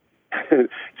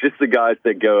 Just the guys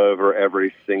that go over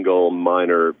every single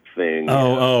minor thing.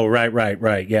 Oh, right.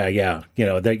 Yeah.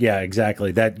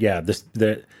 Exactly.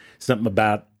 The something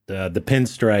about the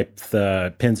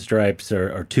pinstripes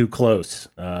are too close.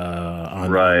 Or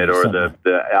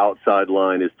the outside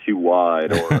line is too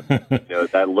wide, or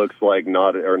that looks like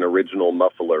not an original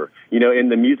muffler. In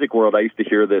the music world, I used to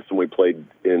hear this when we played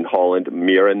in Holland.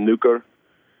 Mierennuker,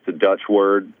 it's a Dutch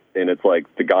word, and it's like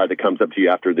the guy that comes up to you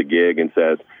after the gig and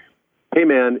says, "Hey,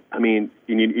 man, I mean,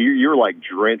 you're like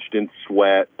drenched in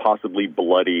sweat, possibly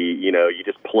bloody. You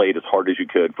just played as hard as you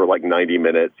could for like 90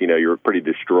 minutes. You're pretty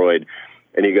destroyed."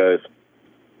 And he goes,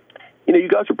 "You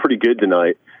guys are pretty good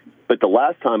tonight, but the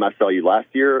last time I saw you last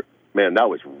year, man, that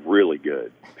was really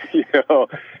good."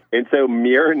 And so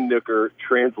Mierennuker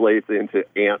translates into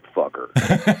ant fucker.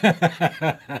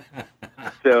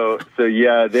 so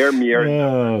yeah, they're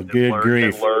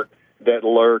Mierennuker that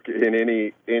lurk in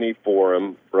any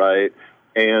forum, right?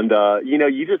 And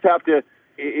you just have to,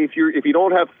 if you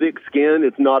don't have thick skin,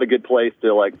 it's not a good place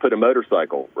to like put a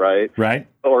motorcycle, right? Right.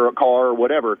 Or a car or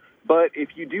whatever. But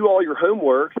if you do all your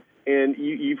homework and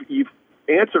you've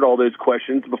answered all those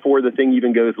questions before the thing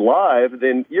even goes live,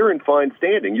 then you're in fine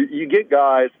standing. You get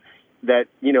guys that,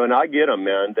 and I get them,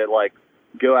 man, that like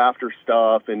go after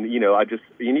stuff and, you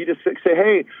need to say,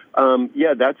 hey,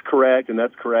 yeah, that's correct. And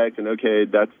okay,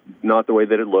 that's not the way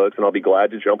that it looks. And I'll be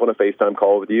glad to jump on a FaceTime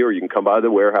call with you, or you can come by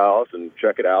the warehouse and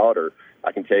check it out, or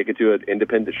I can take it to an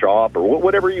independent shop or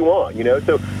whatever you want,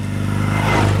 so.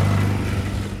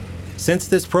 Since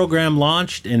this program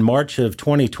launched in March of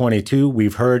 2022,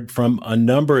 we've heard from a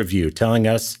number of you telling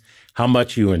us how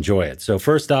much you enjoy it. So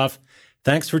first off,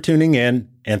 thanks for tuning in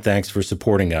and thanks for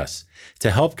supporting us. To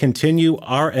help continue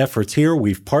our efforts here,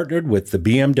 we've partnered with the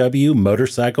BMW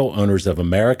Motorcycle Owners of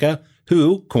America,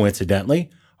 who,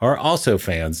 coincidentally, are also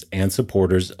fans and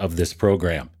supporters of this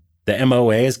program. The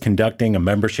MOA is conducting a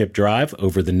membership drive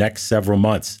over the next several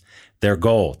months. Their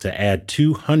goal to add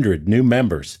 200 new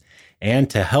members.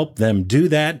 And to help them do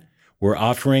that, we're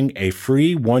offering a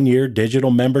free 1-year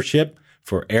digital membership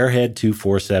for Airhead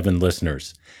 247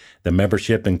 listeners. The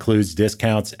membership includes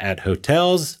discounts at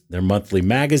hotels, their monthly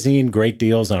magazine, great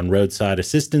deals on roadside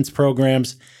assistance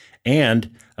programs,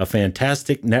 and a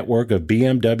fantastic network of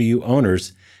BMW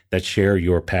owners that share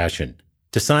your passion.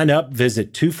 To sign up,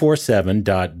 visit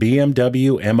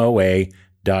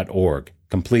 247.bmwmoa.org.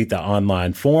 Complete the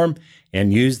online form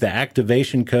and use the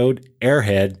activation code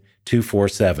Airhead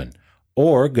 247,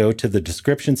 or go to the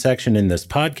description section in this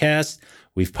podcast.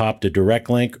 We've popped a direct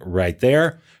link right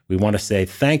there. We want to say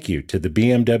thank you to the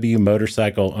BMW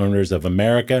Motorcycle Owners of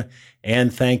America,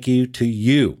 and thank you to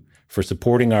you for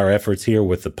supporting our efforts here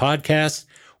with the podcast,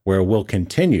 where we'll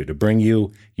continue to bring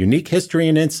you unique history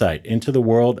and insight into the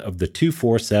world of the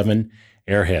 247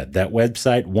 Airhead. That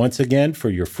website, once again, for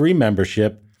your free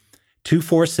membership,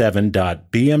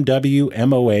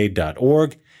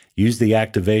 247.bmwmoa.org. Use the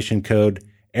activation code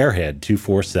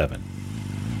Airhead247.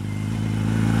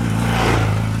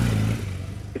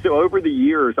 So over the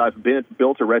years, I've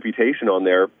built a reputation on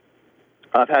there.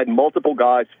 I've had multiple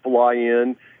guys fly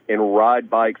in and ride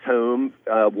bikes home,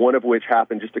 one of which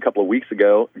happened just a couple of weeks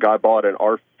ago. A guy bought an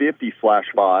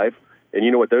R50/5, and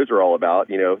you know what those are all about,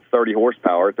 30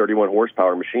 horsepower, 31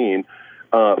 horsepower machine,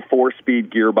 4-speed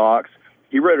gearbox.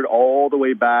 He rode it all the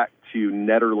way back to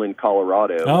Nederland,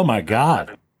 Colorado. Oh, my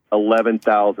God.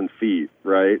 11,000 feet,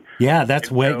 right? Yeah, that's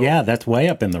way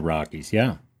up in the Rockies,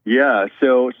 yeah. Yeah,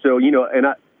 so and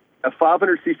a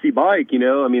 500cc bike,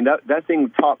 that thing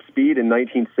top speed in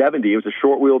 1970. It was a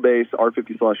short wheelbase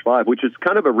R50/5, which is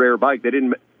kind of a rare bike. They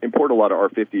didn't import a lot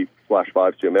of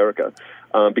R50/5s to America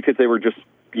because they were just,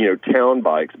 town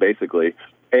bikes, basically.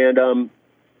 And,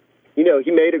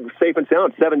 he made it safe and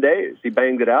sound 7 days. He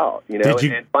banged it out,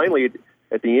 And finally,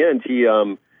 at the end, he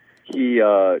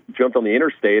jumped on the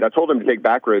interstate. I told him to take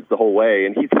back roads the whole way,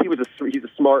 and he's a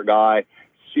smart guy.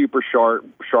 Super sharp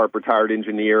retired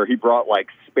engineer. He brought like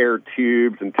spare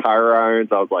tubes and tire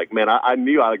irons. I was like, man, I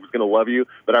knew I was going to love you,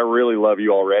 but I really love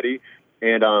you already.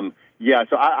 And so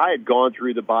I had gone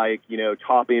through the bike,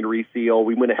 top end reseal.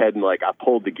 We went ahead and I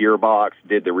pulled the gearbox,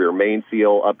 did the rear main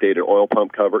seal, updated oil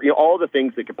pump cover, all the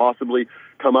things that could possibly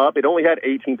come up. It only had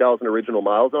 18,000 original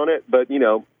miles on it, but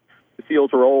the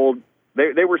seals were old.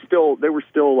 They were still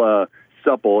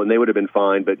supple, and they would have been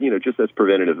fine, but just as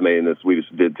preventative maintenance, we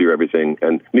just did through everything,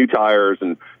 and new tires,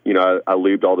 and I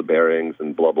lubed all the bearings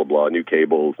and blah blah blah, new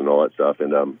cables and all that stuff,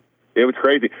 and it was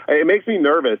crazy. It makes me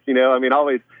nervous,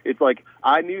 always. It's like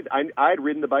I had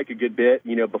ridden the bike a good bit,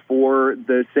 before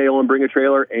the sale on Bring a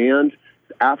Trailer and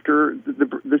after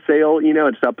the sale,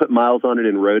 and so I put miles on it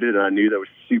and rode it, and I knew that was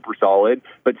super solid.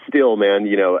 But still, man,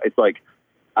 it's like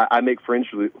I make friends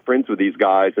with these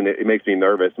guys, and it makes me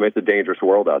nervous. I mean, it's a dangerous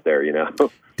world out there,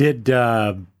 Did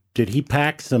he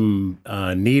pack some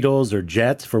needles or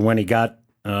jets for when he got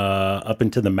up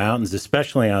into the mountains,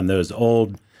 especially on those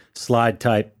old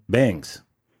slide-type Bings?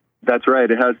 That's right.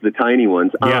 It has the tiny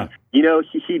ones. Yeah.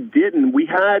 He didn't. We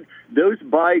had those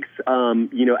bikes,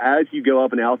 as you go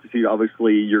up in altitude,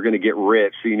 obviously you're going to get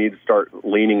rich, so you need to start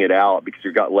leaning it out because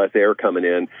you've got less air coming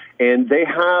in. And they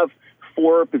have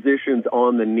 4 positions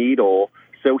on the needle,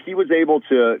 so he was able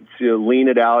to lean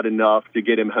it out enough to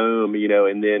get him home,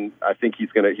 and then I think he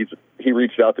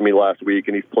reached out to me last week,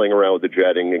 and he's playing around with the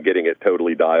jetting and getting it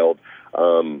totally dialed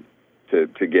to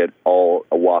get a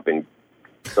whopping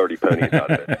 30 ponies out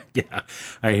of it. Yeah,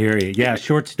 I hear you. Yeah,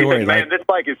 short story. Said, man, this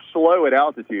bike is slow at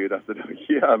altitude. I said,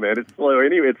 yeah, man, it's slow.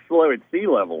 Anyway, it's slow at sea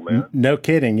level, man. No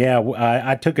kidding. Yeah,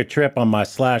 I took a trip on my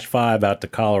 /5 out to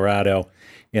Colorado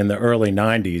in the early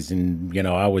 90s, and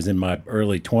I was in my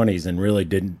early 20s and really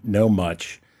didn't know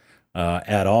much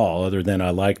at all, other than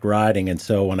I liked riding. And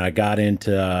so when I got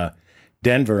into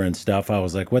Denver and stuff, I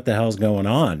was like, what the hell's going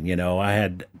on?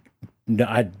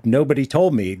 Nobody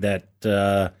told me that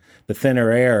the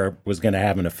thinner air was going to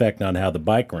have an effect on how the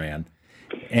bike ran.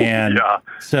 And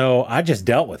so I just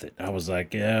dealt with it. I was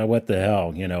like, yeah, what the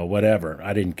hell, whatever.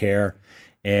 I didn't care.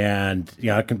 And,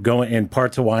 I could go in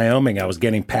parts of Wyoming. I was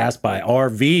getting passed by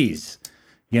RVs,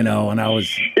 and I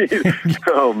was,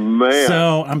 oh man.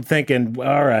 So I'm thinking,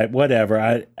 all right,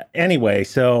 whatever. Anyway,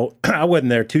 so I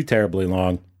wasn't there too terribly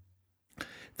long.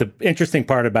 The interesting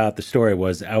part about the story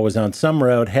was I was on some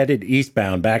road headed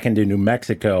eastbound back into New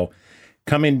Mexico,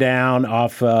 coming down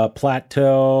off a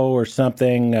plateau or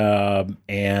something,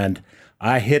 and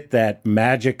I hit that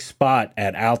magic spot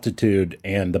at altitude,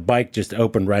 and the bike just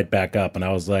opened right back up, and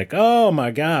I was like, oh,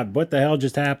 my God, what the hell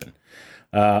just happened?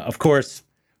 Of course,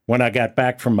 when I got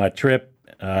back from my trip,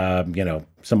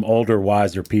 some older,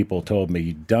 wiser people told me,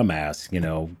 you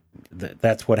dumbass,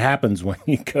 that's what happens when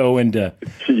you go into...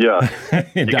 Yeah,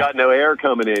 you got no air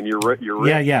coming in. You're rich.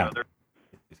 Yeah.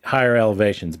 Higher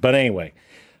elevations. But anyway...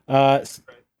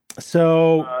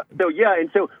 So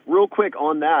real quick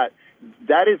on that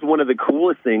is one of the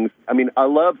coolest things. I mean, I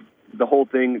love the whole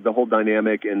thing, the whole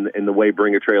dynamic and the way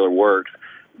Bring a Trailer works.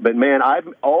 But man,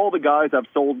 all the guys I've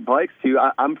sold bikes to,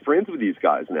 I'm friends with these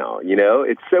guys now.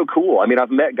 It's so cool. I mean,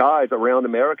 I've met guys around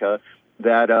America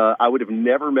that I would have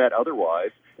never met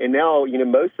otherwise. And now,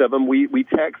 most of them we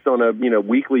text on a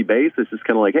weekly basis. It's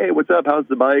kind of like, hey, what's up? How's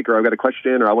the bike? Or I've got a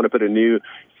question, or I want to put a new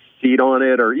seat on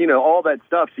it, or all that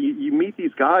stuff. So you meet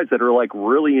these guys that are like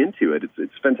really into it.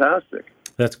 It's fantastic.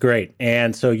 That's great.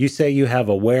 And so you say you have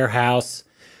a warehouse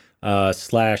 /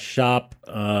 shop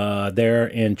there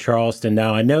in Charleston.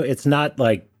 Now I know it's not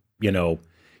like you're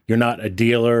not a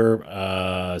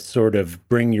dealer, sort of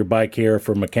bring your bike here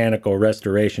for mechanical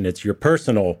restoration. It's your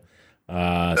personal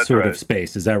sort of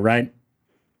space. Is that right?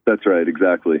 That's right.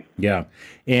 Exactly. Yeah.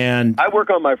 And I work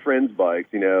on my friends' bikes,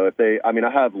 I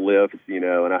have lifts,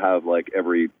 and I have like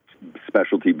every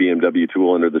specialty BMW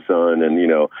tool under the sun.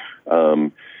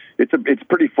 And, it's a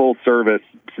pretty full service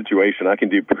situation. I can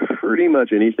do pretty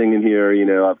much anything in here.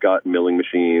 I've got milling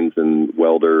machines and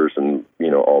welders and,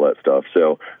 all that stuff.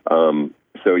 So,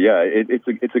 yeah,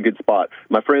 it's a good spot.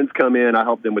 My friends come in, I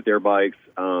help them with their bikes,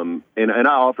 and I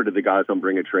offer to the guys on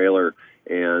Bring a Trailer,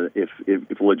 and if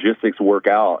logistics work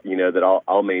out, that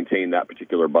I'll maintain that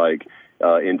particular bike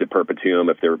into perpetuum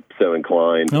if they're so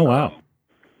inclined. Oh wow.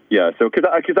 Yeah, so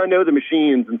because I know the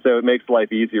machines, and so it makes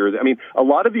life easier. I mean, a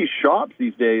lot of these shops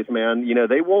these days, man,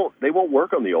 they won't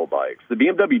work on the old bikes. The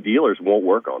BMW dealers won't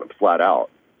work on them flat out.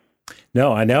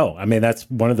 No, I know. I mean, that's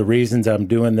one of the reasons I'm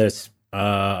doing this.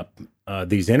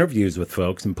 These interviews with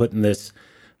folks and putting this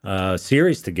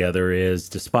series together is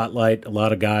to spotlight a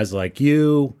lot of guys like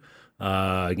you,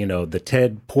 the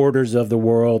Ted Porters of the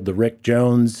world, the Rick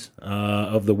Jones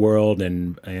of the world,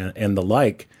 and the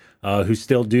like, who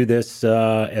still do this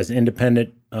as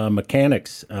independent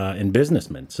mechanics and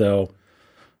businessmen. So,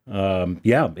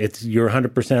 you're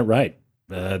 100% right.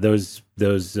 Those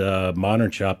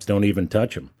modern shops don't even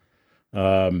touch them.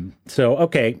 So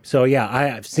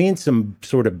I've seen some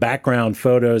sort of background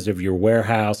photos of your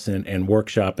warehouse and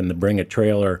workshop and the Bring a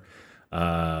Trailer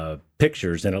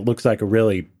pictures, and it looks like a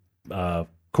really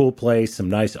cool place, some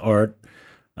nice art.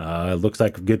 It looks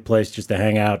like a good place just to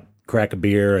hang out, crack a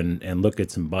beer, and look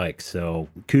at some bikes. So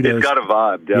kudos. It's got a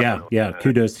vibe, definitely. Yeah,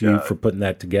 kudos to you for putting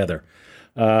that together.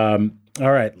 All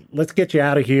right, let's get you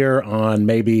out of here on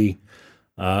maybe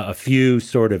a few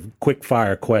sort of quick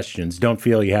fire questions. Don't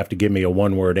feel you have to give me a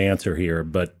one-word answer here,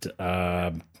 but,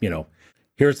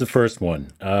 here's the first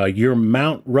one. Your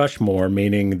Mount Rushmore,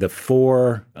 meaning the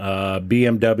 4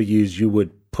 BMWs you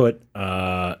would put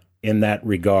in that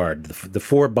regard, the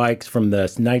 4 bikes from the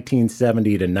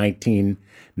 1970 to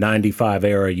 1995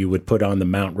 era you would put on the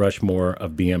Mount Rushmore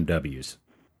of BMWs.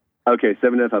 Okay,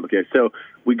 795. Okay, so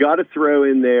we got to throw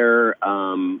in there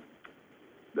a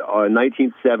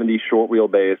 1970 short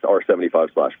wheelbase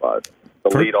R75/5.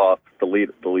 The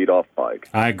lead off bike.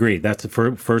 I agree. That's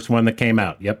the first one that came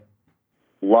out. Yep.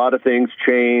 A lot of things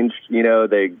changed.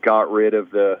 They got rid of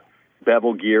the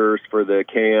bevel gears for the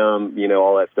cam.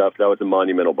 All that stuff. That was a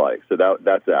monumental bike. So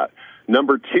that's that.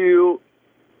 Number 2,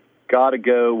 got to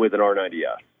go with an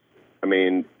R90S. I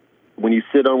mean, when you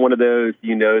sit on one of those,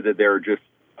 that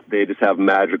they just have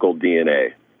magical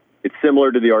DNA. It's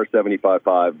similar to the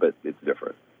R75/5, but it's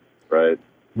different, right?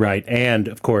 Right, and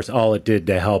of course, all it did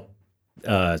to help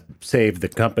save the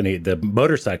company, the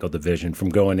motorcycle division, from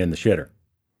going in the shitter.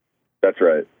 That's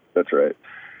right.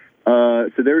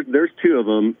 So there's 2 of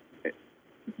them.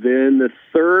 Then the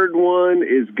third one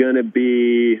is going to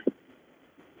be,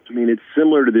 it's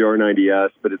similar to the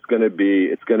R90S, but it's going to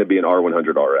be an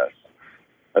R100 RS.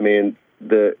 I mean,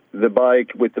 the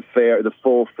bike with the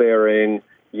full fairing,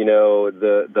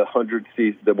 the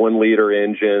 100cc, the 1-liter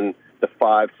engine, the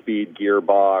 5-speed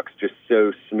gearbox, just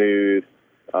so smooth.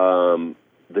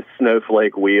 The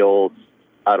snowflake wheels.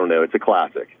 I don't know. It's a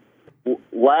classic.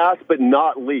 Last but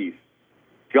not least,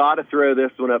 got to throw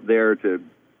this one up there to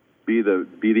be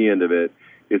the end of it.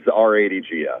 It's the R80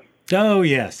 GS. Oh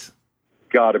yes,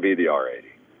 got to be the R80.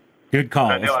 Good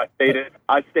call. I know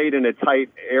I stayed in a tight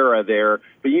era there,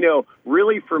 but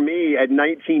really for me at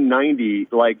 1990,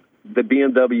 like the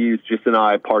BMWs just and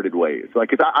I parted ways. Like,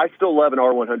 'cause I still love an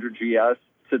R100 GS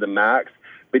to the max,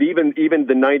 but even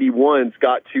the 91s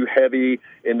got too heavy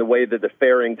in the way that the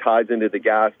fairing ties into the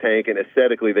gas tank, and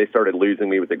aesthetically they started losing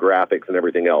me with the graphics and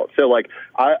everything else. So like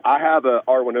I have a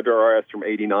R100 RS from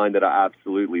 '89 that I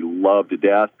absolutely love to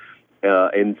death,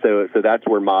 and so that's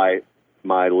where my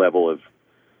level of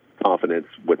confidence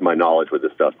with my knowledge with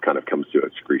this stuff kind of comes to a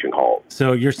screeching halt.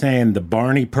 So you're saying the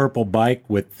Barney purple bike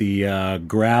with the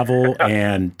gravel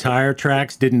and tire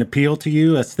tracks didn't appeal to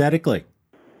you aesthetically?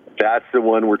 That's the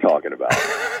one we're talking about.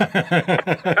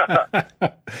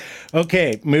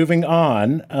 Okay, moving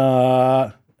on.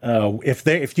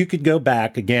 If you could go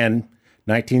back again,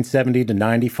 1970 to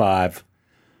 95.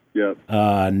 Yep.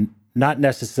 not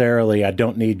necessarily, I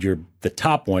don't need the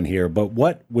top one here, but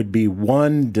what would be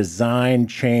one design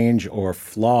change or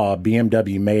flaw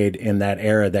BMW made in that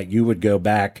era that you would go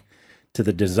back to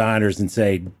the designers and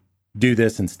say, do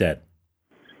this instead?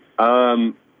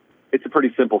 It's a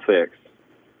pretty simple fix.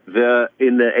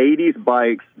 In the 80s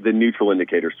bikes, the neutral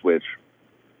indicator switch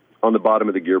on the bottom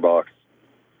of the gearbox,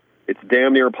 it's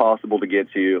damn near impossible to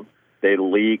get to. They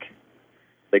leak.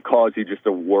 They cause you just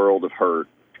a world of hurt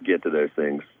to get to those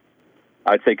things.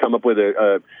 I'd say come up with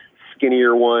a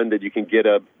skinnier one that you can get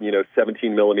a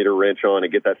 17 millimeter wrench on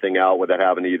and get that thing out without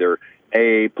having to either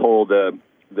pull the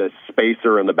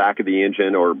spacer in the back of the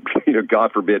engine, or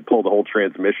God forbid, pull the whole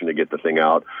transmission to get the thing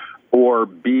out, or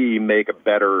B, make a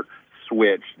better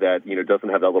switch that doesn't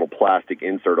have that little plastic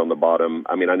insert on the bottom.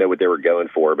 I mean, I know what they were going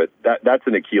for, but that's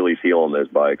an Achilles heel on those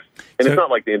bikes. And it's not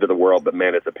like the end of the world, but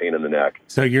man, it's a pain in the neck.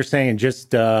 So you're saying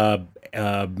just mid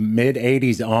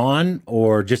 80s on,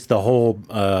 or just the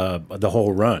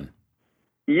whole run?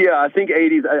 Yeah, I think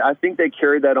 80s. I think they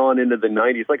carried that on into the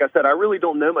 90s. Like I said, I really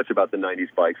don't know much about the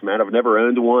 90s bikes, man. I've never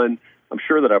owned one. I'm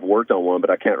sure that I've worked on one, but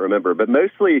I can't remember. But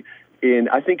mostly with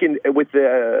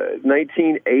the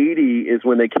 1980 is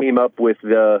when they came up with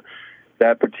that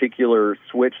particular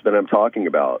switch that I'm talking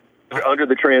about. Under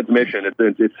the transmission,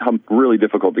 it's really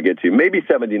difficult to get to. Maybe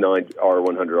 79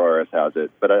 R100 RS has it,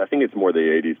 but I think it's more the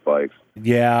 80s bikes.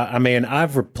 Yeah, I mean,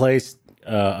 I've replaced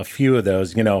a few of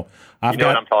those. You know what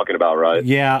I'm talking about, right?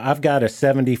 Yeah, I've got a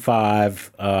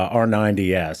 75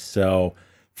 R90S. So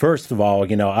first of all,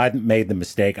 I made the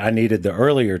mistake. I needed the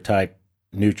earlier type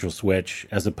neutral switch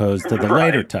as opposed to the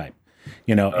later type.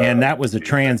 And that was a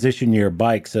transition year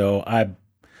bike. So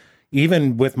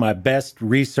even with my best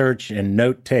research and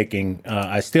note taking,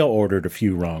 I still ordered a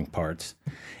few wrong parts.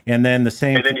 And then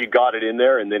And then you got it in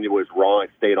there, and then it was wrong.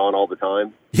 It stayed on all the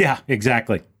time. Yeah,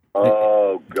 exactly.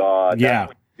 Oh God. Yeah.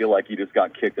 Feel like you just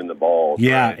got kicked in the balls.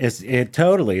 Yeah, right? it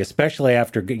totally, especially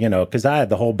after, because I had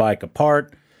the whole bike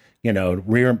apart,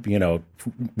 rear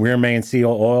main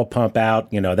seal, oil pump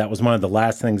out. That was one of the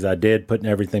last things I did, putting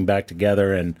everything back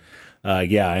together. And I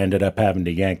ended up having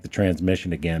to yank the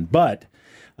transmission again. But,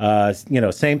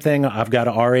 same thing. I've got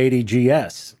an R80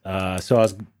 GS. So I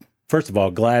was, first of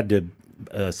all, glad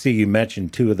to see you mention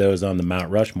two of those on the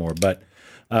Mount Rushmore. But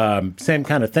same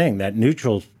kind of thing, that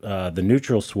the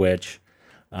neutral switch.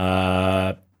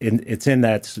 It's in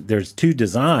that there's two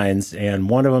designs, and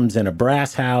one of them's in a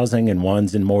brass housing and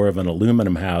one's in more of an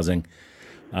aluminum housing.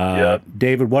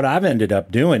 David, what I've ended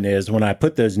up doing is when I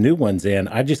put those new ones in,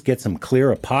 I just get some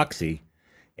clear epoxy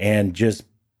and just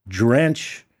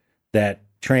drench that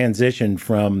transition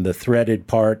from the threaded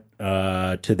part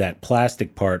to that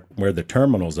plastic part where the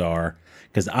terminals are.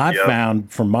 Because I've found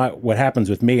what happens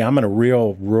with me, I'm in a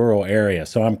real rural area,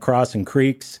 so I'm crossing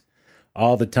creeks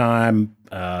all the time.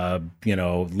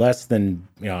 Less than,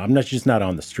 I'm just not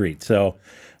on the street. So,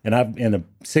 and in the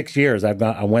 6 years I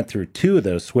went through two of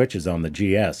those switches on the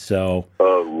GS. So,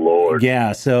 oh Lord.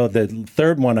 Yeah. So the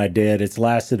third one I did, it's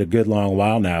lasted a good long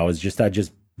while now. I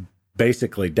just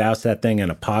basically doused that thing in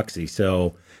epoxy.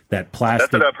 So that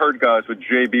plastic. That's what I've heard, guys, with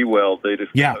JB welds. They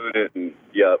just coat it and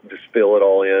just fill it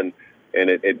all in, and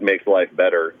it makes life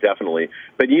better. Definitely.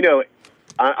 But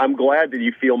I'm glad that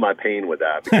you feel my pain with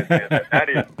that, because man,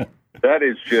 that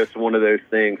is just one of those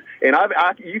things. And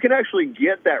you can actually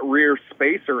get that rear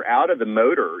spacer out of the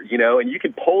motor, and you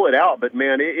can pull it out. But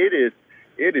man, it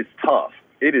is tough.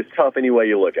 It is tough any way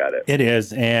you look at it. It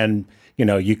is, and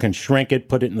you can shrink it,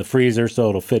 put it in the freezer so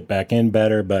it'll fit back in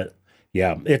better. But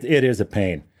yeah, it is a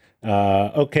pain.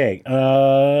 Okay,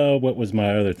 what was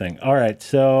my other thing? All right,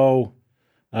 so.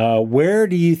 Where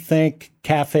do you think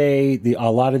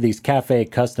a lot of these cafe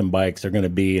custom bikes are going to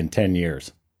be in 10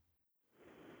 years?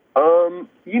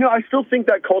 I still think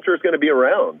that culture is going to be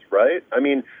around, right? I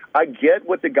mean, I get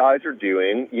what the guys are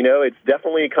doing. It's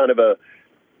definitely kind of a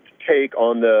take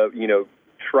on the,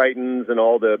 Tritons and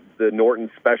all the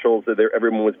Norton specials that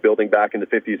everyone was building back in the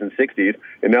 50s and 60s,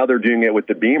 and now they're doing it with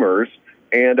the Beamers.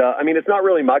 And, it's not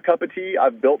really my cup of tea.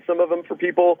 I've built some of them for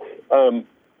people.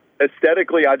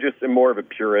 Aesthetically, I just am more of a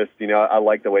purist. I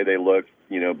like the way they look,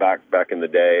 back in the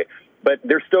day. But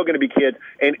they're still going to be kids.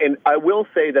 And I will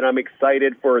say that I'm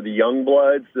excited for the young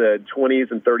bloods, the 20s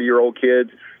and 30-year-old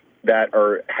kids that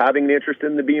are having an interest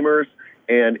in the Beamers.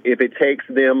 And if it takes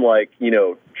them,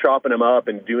 chopping them up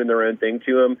and doing their own thing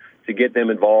to them to get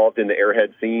them involved in the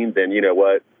Airhead scene, then you know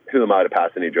what? Who am I to pass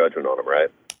any judgment on them,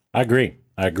 right? I agree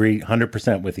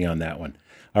 100% with you on that one.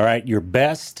 All right, your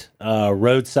best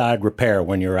roadside repair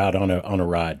when you're out on a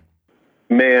ride.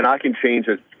 Man, I can change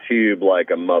a tube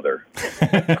like a mother.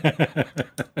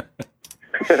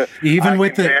 even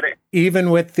with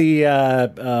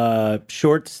the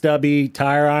short, stubby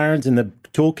tire irons and the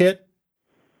toolkit.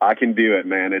 I can do it,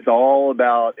 man. It's all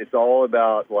about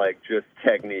like just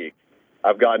technique.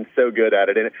 I've gotten so good at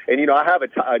it, and you know, I have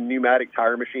a pneumatic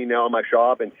tire machine now in my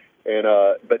shop,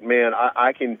 but man,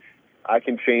 I can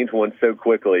change one so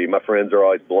quickly. My friends are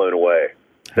always blown away.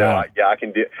 So I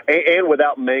can do, and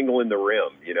without mangling the rim.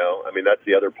 You know, I mean, that's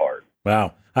the other part.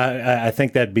 Wow. I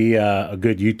think that'd be a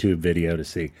good YouTube video to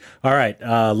see. All right,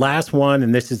 last one,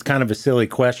 and this is kind of a silly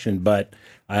question, but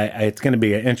it's going to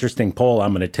be an interesting poll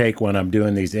I'm going to take when I'm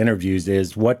doing these interviews.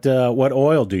 Is what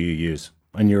oil do you use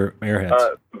on your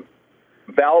Airheads?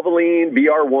 Valvoline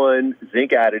BR1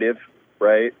 zinc additive,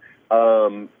 right?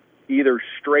 Either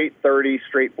straight 30,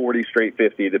 straight 40, straight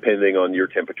 50, depending on your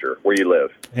temperature where you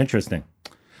live. Interesting.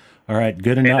 All right,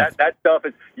 good enough. And that stuff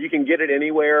is, you can get it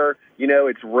anywhere. You know,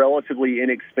 it's relatively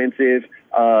inexpensive.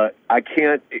 I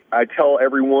tell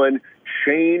everyone,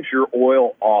 change your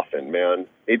oil often, man.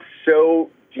 It's so,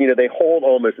 you know, they hold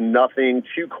almost nothing.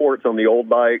 2 quarts on the old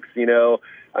bikes, you know.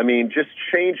 I mean, just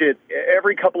change it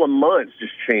every couple of months.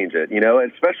 Just change it, you know,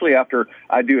 especially after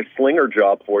I do a slinger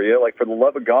job for you. Like, for the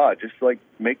love of God, just like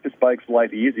make this bike's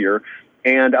life easier.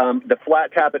 And the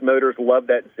flat tappet motors love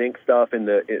that zinc stuff in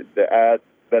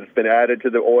that's been added to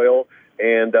the oil.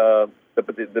 And the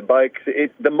bikes,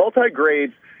 the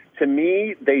multi-grades, to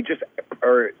me, they just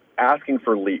are asking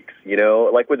for leaks, you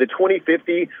know. Like with the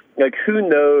 2050, like who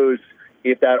knows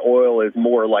if that oil is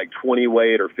more like 20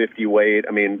 weight or 50 weight.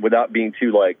 I mean, without being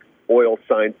too like oil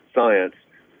science,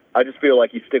 I just feel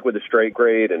like you stick with the straight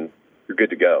grade and you're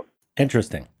good to go.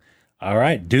 Interesting. All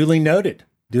right. Duly noted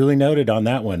on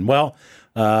that one. Well,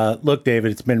 look,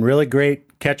 David, it's been really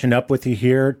great catching up with you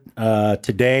here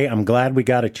today. I'm glad we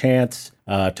got a chance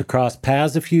to cross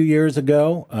paths a few years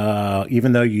ago.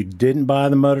 Even though you didn't buy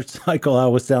the motorcycle I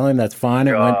was selling, that's fine.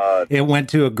 It went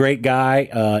to a great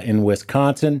guy in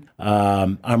Wisconsin.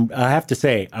 I have to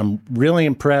say, I'm really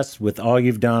impressed with all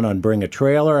you've done on Bring a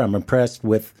Trailer. I'm impressed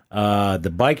with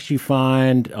the bikes you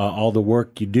find, all the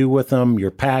work you do with them, your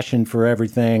passion for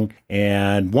everything.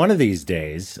 And one of these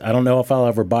days, I don't know if I'll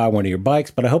ever buy one of your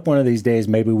bikes, but I hope one of these days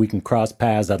maybe we can cross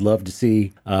paths. I'd love to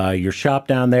see your shop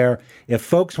down there. If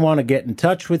folks want to get in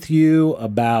touch with you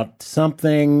about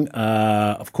something,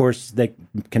 of course, they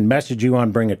can message you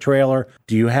on Bring a Trailer.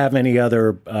 Do you have any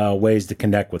other ways to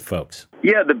connect with folks?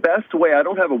 Yeah, the best way, I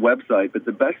don't have a website, but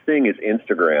the best thing is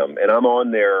Instagram. And I'm on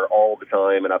there all the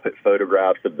time, and I put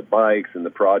photographs of the bikes and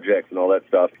the projects and all that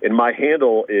stuff. And my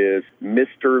handle is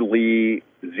Mr. Lee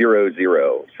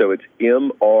 00. So it's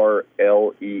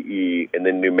MRLEE and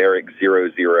then numeric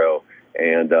 00.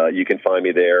 And you can find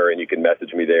me there, and you can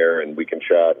message me there, and we can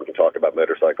chat. We can talk about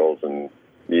motorcycles and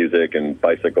music and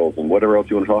bicycles and whatever else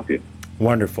you want to talk to.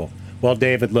 Wonderful. Well,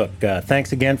 David, look,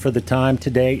 thanks again for the time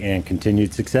today and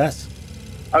continued success.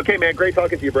 Okay, man. Great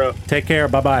talking to you, bro. Take care.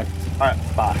 Bye-bye. All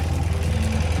right. Bye.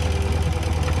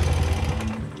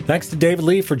 Thanks to David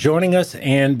Lee for joining us,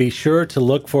 and be sure to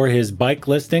look for his bike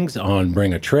listings on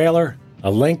Bring a Trailer.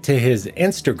 A link to his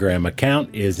Instagram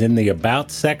account is in the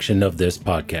About section of this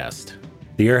podcast.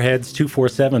 The Airheads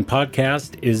 247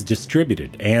 podcast is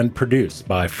distributed and produced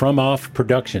by From Off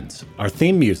Productions. Our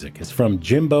theme music is from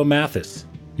Jimbo Mathis.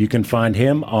 You can find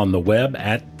him on the web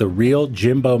at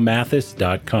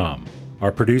therealjimbomathis.com.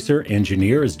 Our producer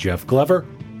engineer is Jeff Glover.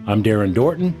 I'm Darren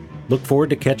Dorton. Look forward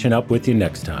to catching up with you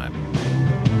next time.